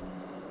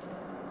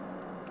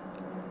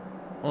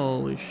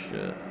 Holy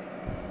shit.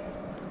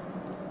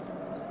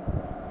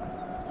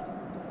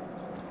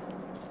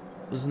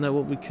 Isn't that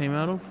what we came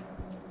out of?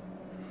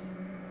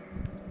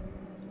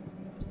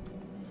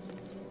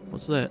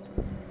 What's that?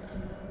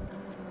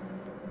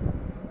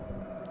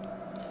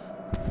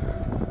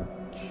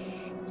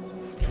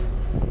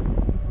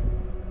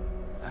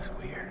 That's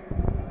weird.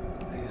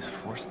 They just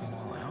forced them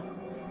all out?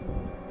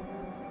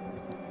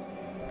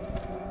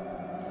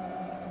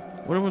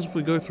 What happens if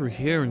we go through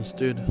here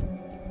instead?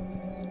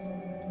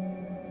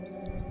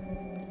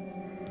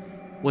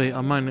 Wait,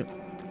 I might...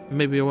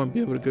 maybe I won't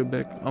be able to go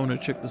back. I want to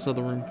check this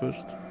other room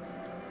first.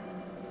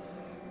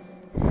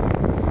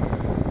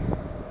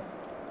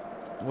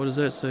 What does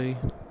that say?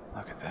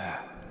 Look at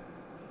that.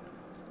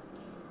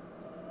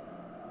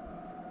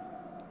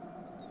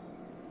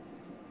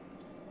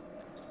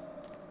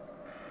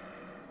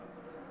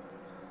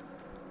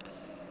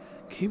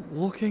 Keep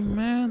walking,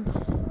 man.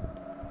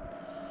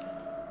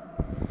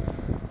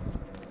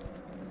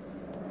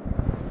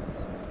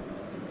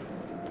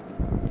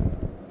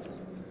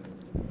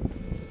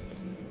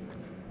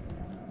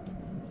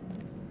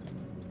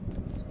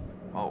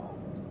 Oh,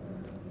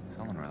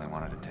 someone really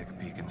wanted to take a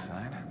peek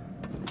inside.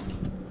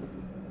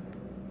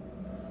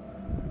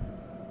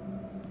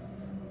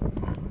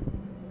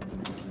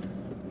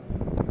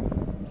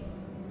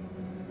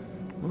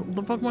 What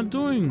the fuck am I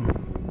doing?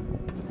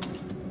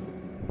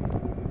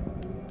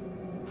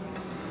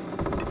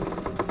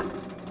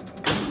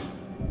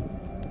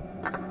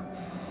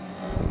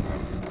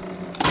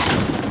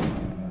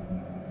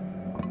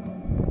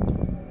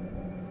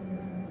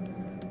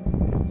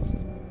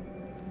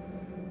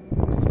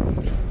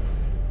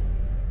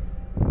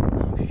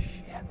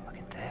 Shit, look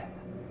at this.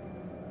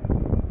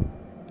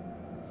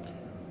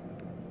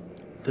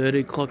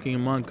 30 clocking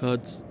in mine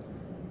cards.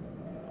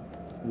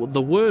 Well,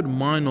 the word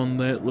mine on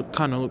that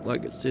kind of looked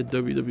like it said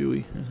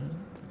WWE.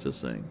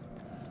 Just saying.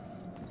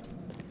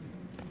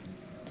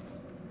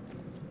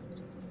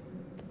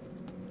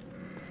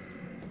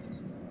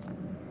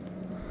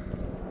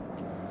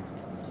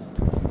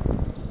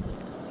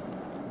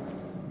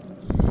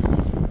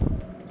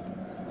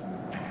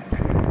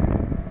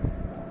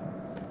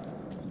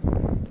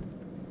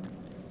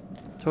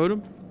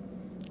 Totem?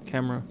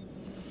 Camera.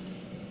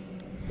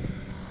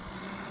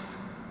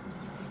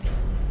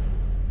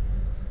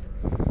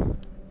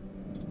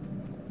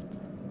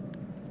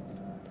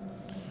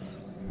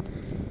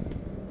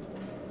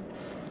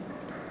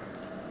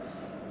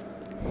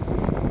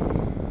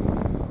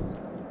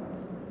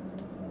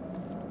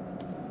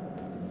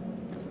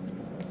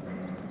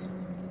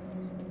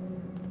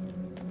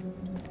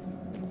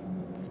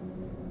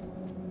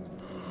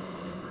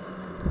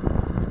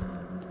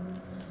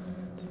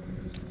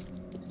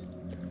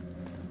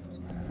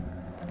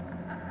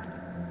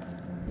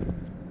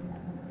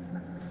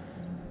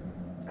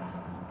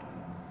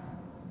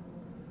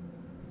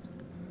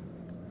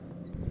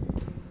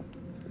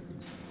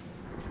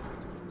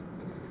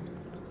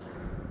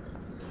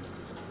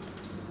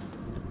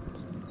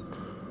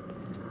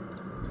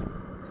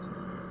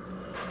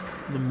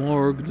 The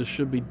morgue, there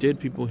should be dead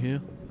people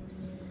here.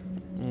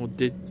 Or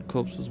dead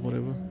corpses,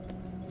 whatever.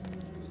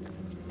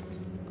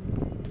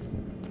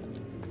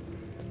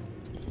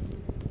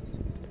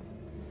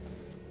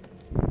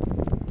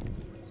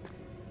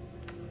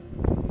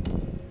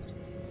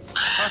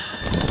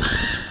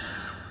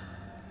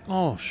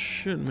 Oh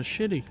shit,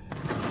 machete.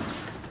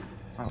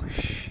 Oh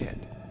shit.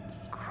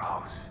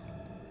 Gross.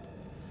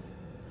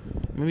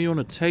 Maybe you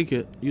want to take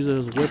it, use it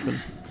as a weapon.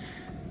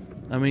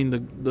 I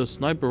mean, the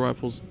sniper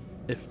rifle's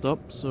effed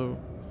up, so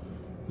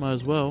might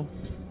as well.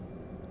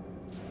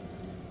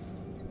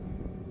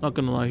 Not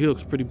gonna lie, he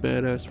looks pretty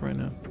badass right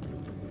now.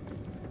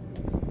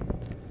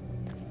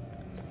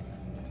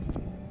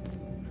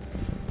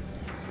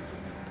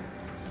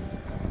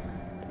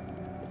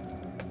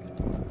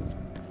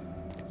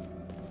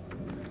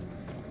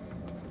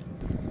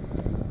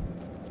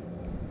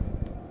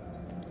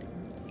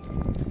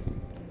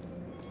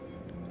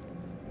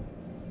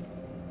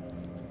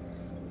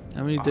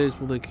 How many days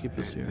will they keep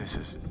us here? This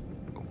is...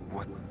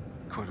 What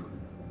could...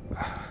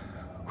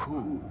 Who?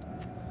 Who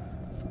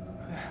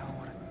the hell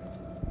would it...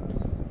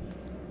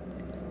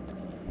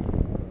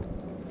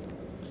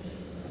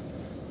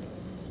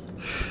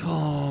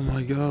 Oh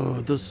my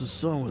god, this is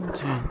so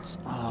intense.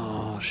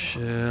 Oh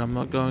shit, I'm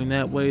not going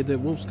that way. That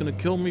wolf's gonna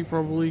kill me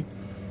probably.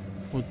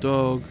 Or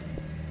dog.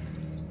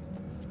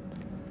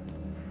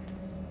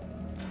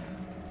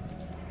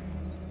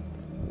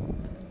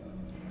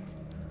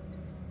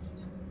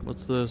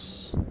 What's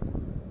this?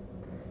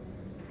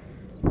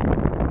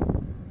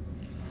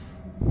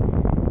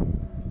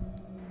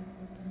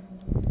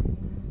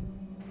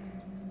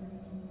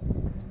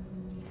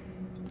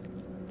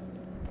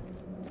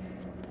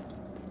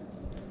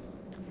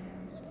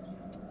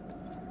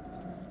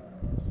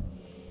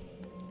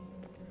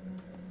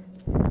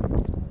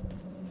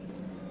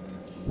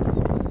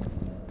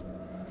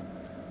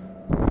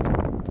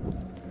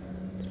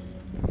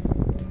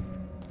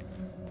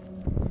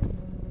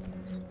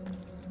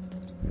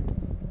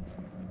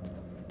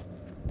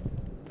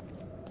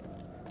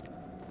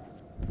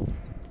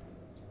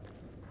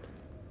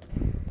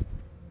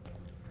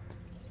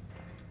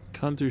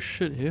 Can't do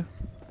shit here.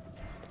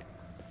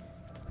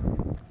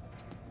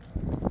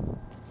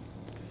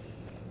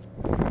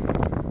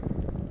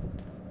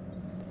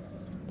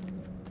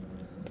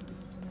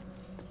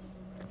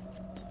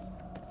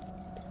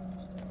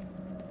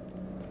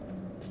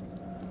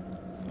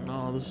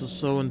 Oh, this is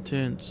so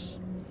intense.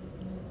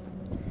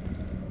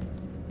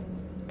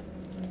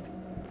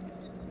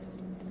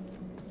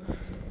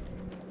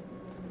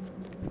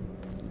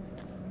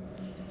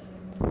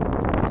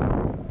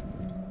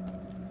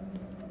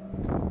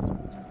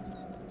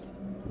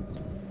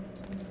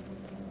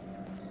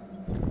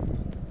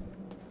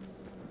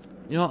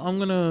 You know, I'm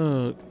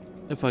gonna,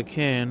 if I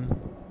can.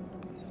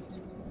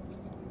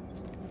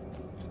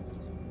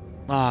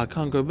 Ah, I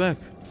can't go back.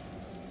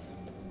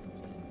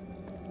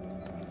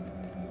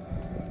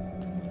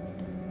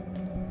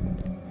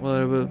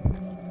 Whatever.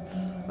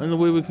 And the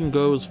way we can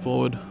go is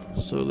forward.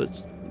 So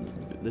let's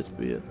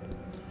be it.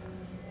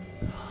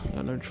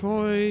 Got no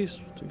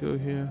choice to go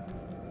here.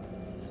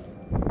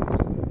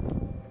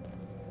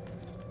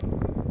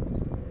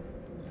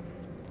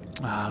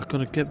 Ah, I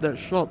could have kept that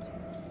shot.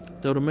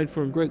 That would have made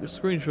for a great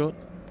screenshot.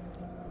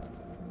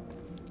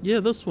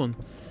 Yeah, this one.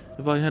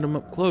 If I had him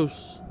up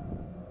close,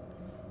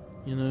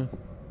 you know,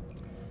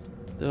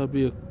 that would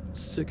be a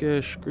sick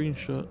ass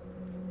screenshot.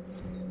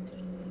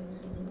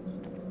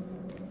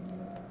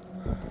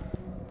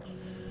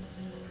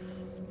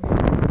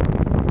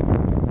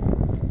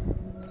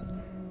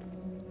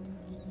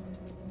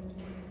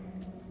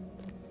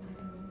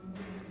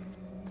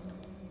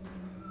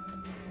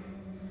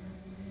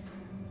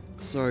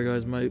 Sorry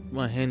guys,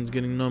 my hand's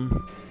getting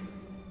numb.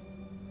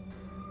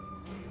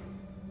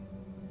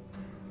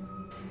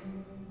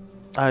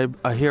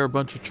 I hear a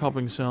bunch of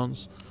chopping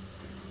sounds.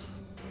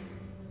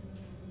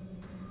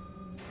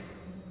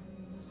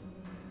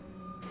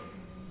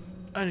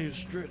 I need to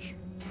stretch.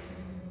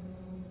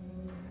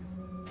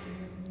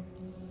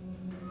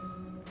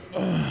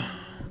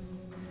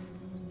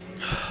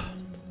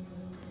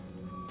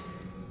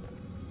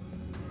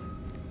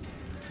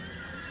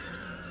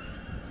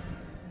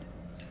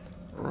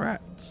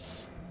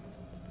 Rats.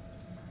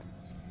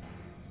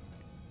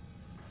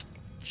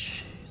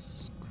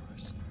 Jesus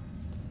Christ.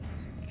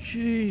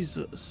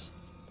 Jesus.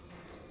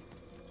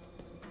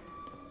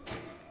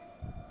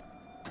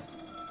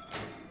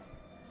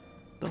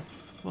 The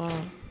fuck?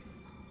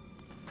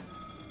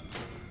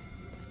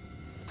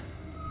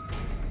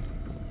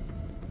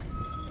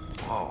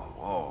 Whoa,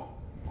 whoa,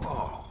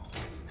 whoa.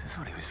 Is this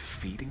what he was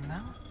feeding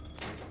them?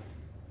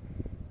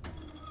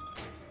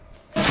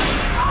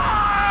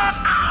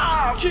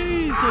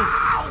 Jesus!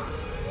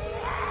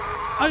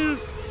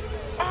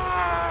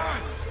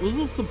 Was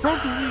this the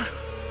prophecy?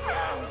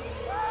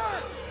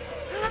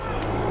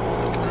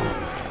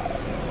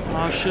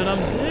 Oh shit, I'm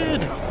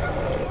dead!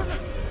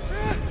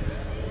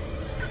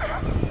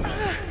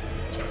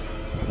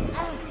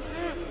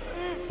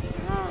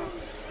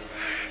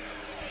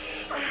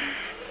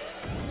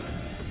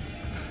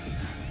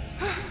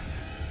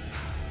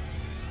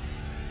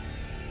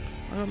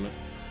 god.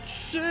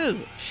 Shit.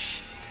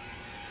 Shit.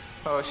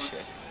 Oh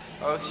shit.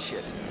 Oh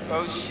shit.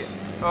 Oh shit.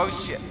 Oh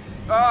shit.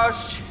 Oh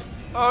shit.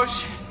 Oh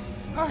shit.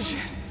 Oh shit.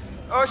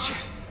 Oh shit.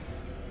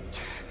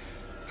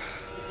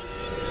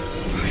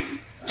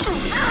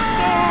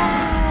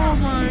 Oh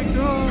my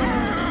god.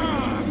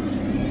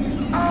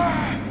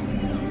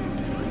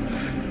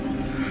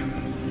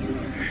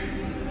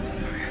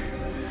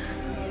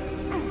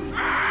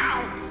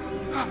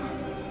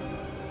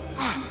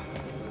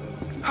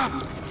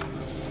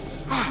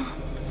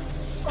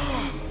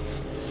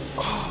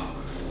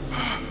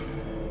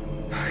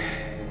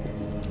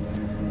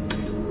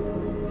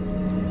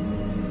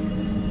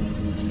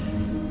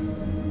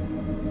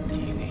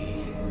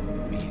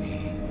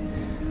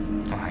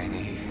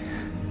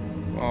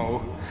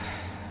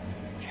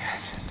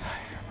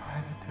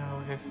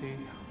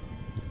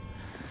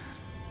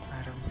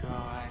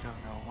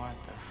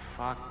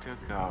 To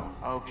go.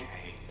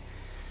 Okay.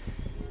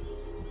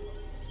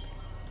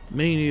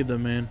 Me neither,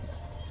 man.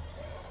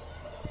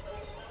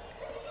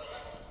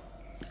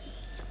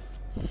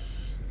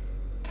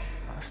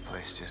 This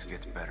place just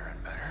gets better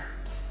and better.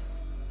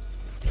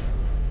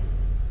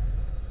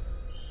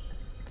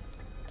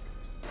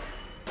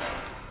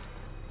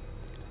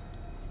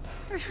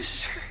 Are you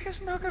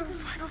serious? Not gonna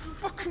find a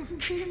fucking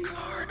key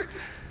card?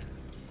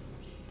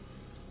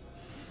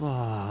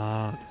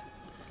 Fuck.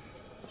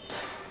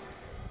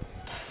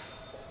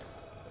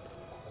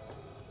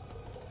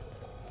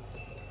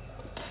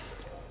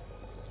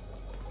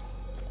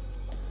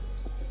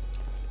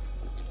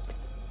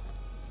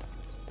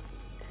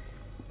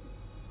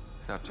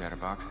 What's up,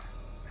 Chatterbox?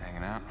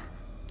 Hanging out?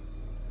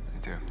 Me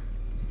too.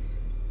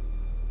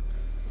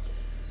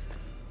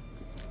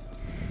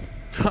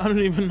 I don't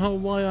even know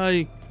why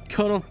I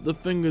cut off the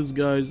fingers,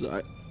 guys.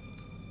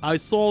 I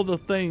saw the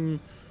thing,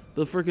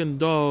 the freaking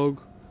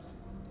dog,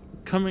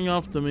 coming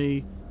after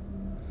me.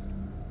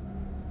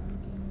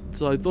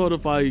 So I thought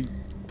if I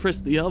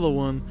pressed the other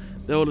one,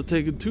 that would have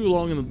taken too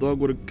long and the dog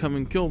would have come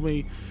and killed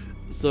me.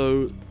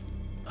 So...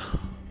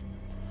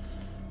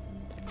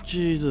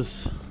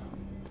 Jesus.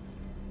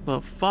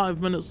 About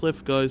 5 minutes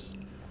left, guys,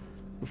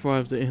 before I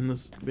have to end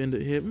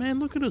it here. Man,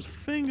 look at his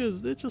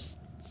fingers. They're just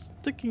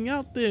sticking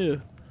out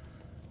there.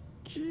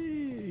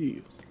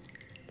 Gee.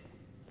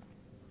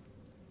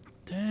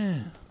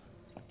 Damn.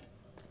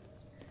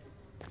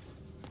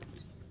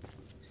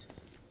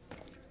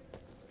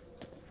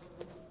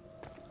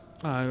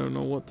 I don't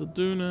know what to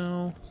do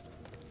now.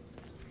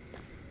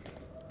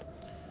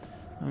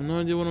 I have no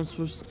idea what I'm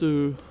supposed to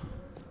do.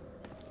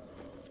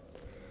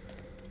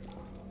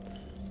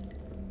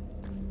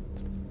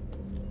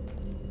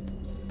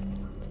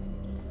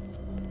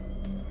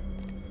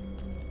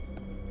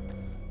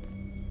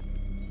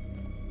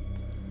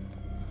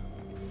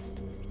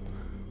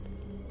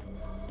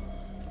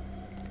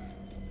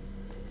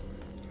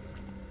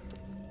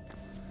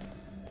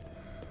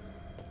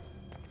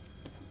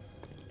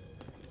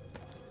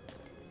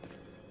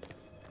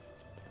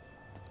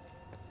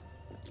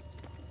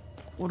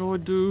 What do I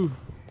do?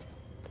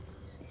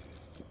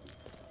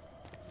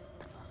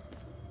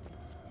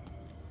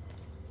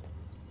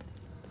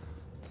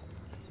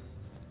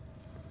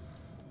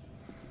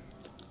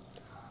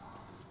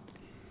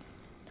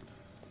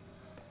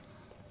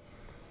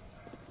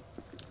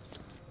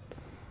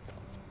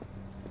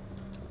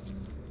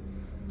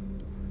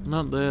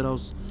 Not that, I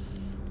was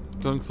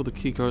going for the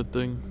keycard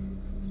thing.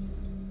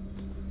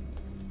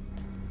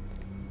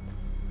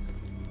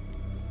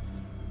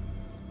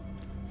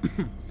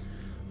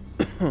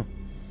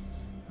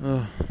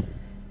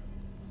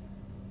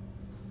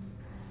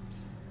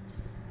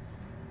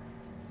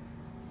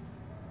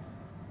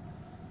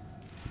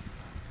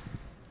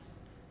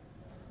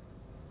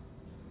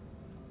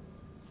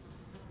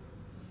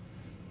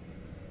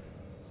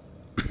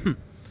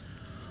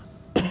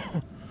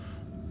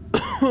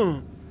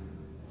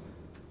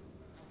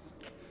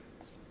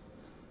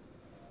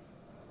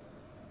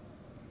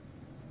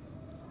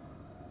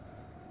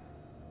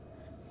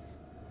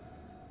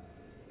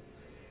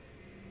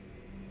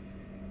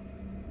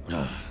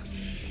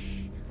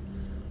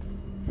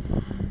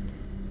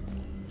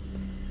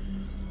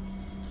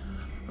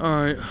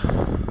 Alright,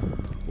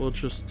 we'll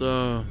just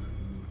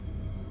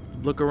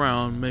look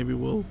around. Maybe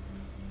we'll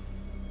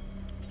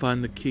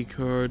find the key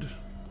card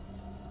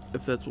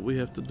if that's what we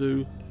have to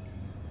do.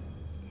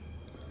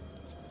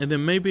 And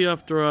then maybe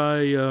after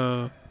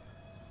I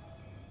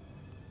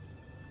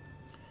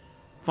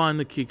find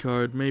the key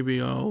card, maybe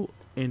I'll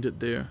end it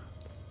there.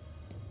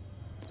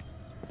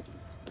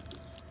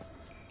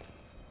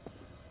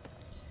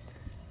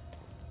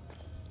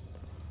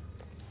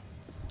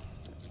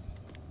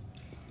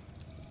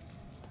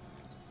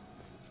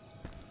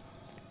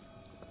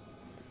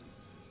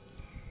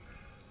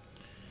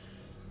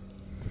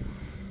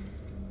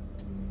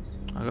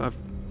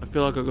 I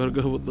feel like I gotta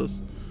go with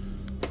this.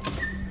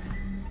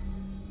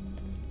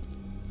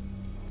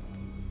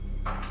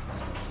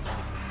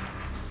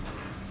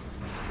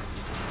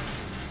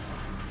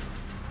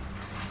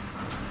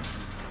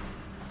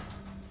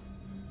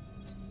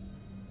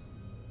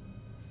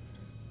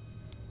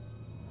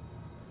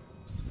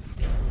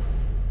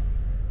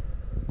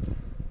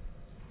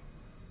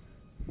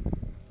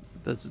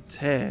 That's a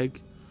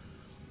tag.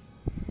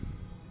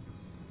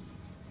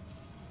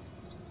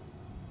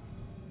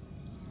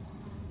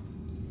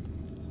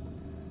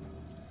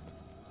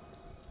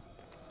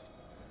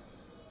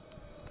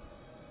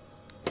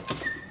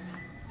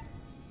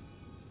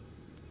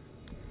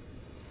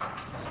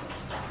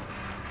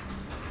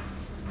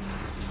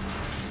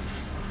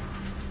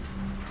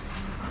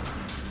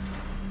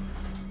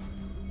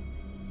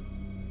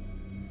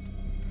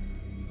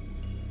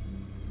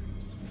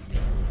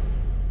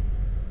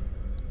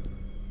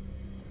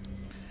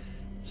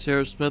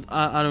 Sheriff Smith,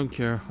 I don't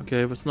care.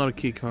 Okay, if it's not a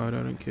key card,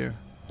 I don't care.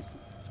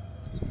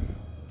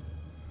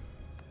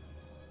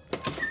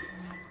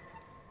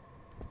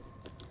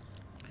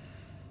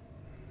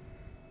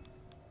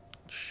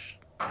 Shh.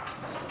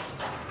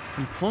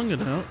 I'm pulling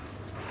it out.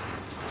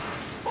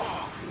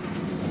 Oh,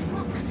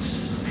 fucking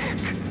sick.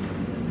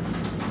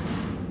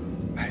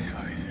 That's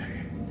what I say.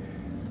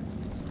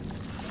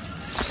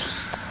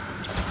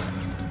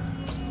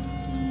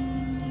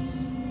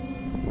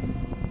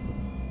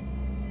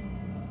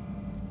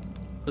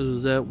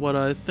 Is that what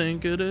I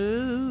think it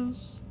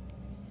is?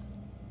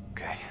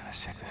 Okay,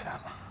 let's check this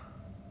out.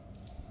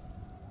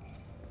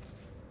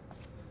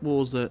 What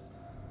was that?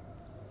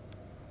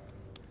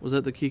 Was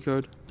that the key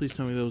card? Please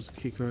tell me that was the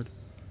key card.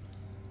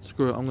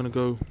 Screw it, I'm gonna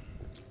go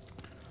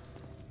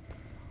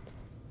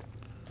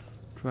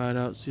try it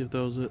out, see if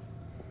that was it.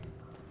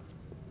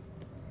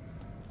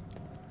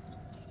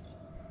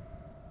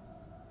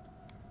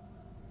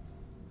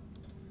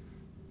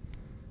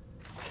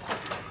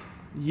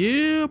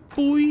 Yeah,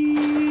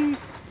 boy!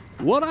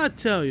 What I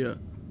tell ya?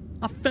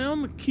 I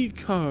found the key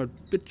card,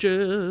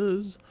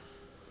 bitches!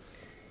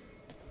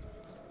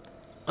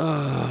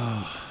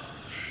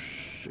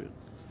 Shit.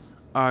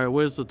 Alright,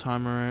 where's the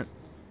timer at?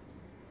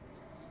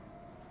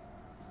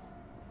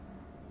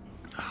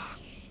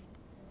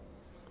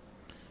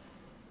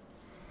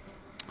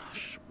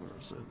 Where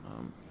is it?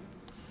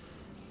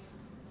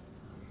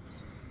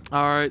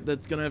 Alright,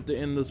 that's gonna have to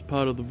end this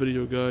part of the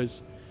video,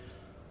 guys.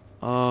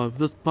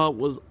 This part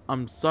was...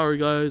 I'm sorry,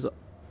 guys.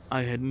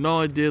 I had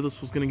no idea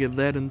this was gonna get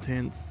that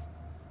intense.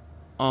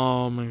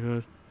 Oh my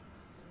god.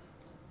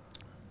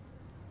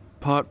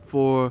 Part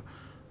 4,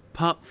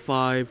 Part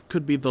 5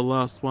 could be the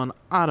last one.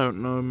 I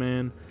don't know,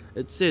 man.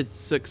 It said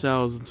 6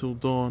 hours until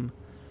dawn.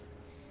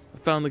 I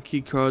found the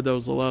key card. That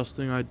was the last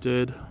thing I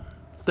did.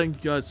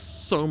 Thank you guys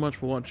so much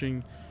for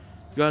watching.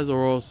 You guys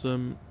are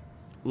awesome.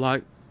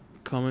 Like,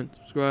 comment,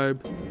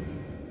 subscribe.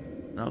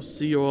 And I'll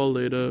see you all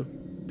later.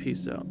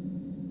 Peace out.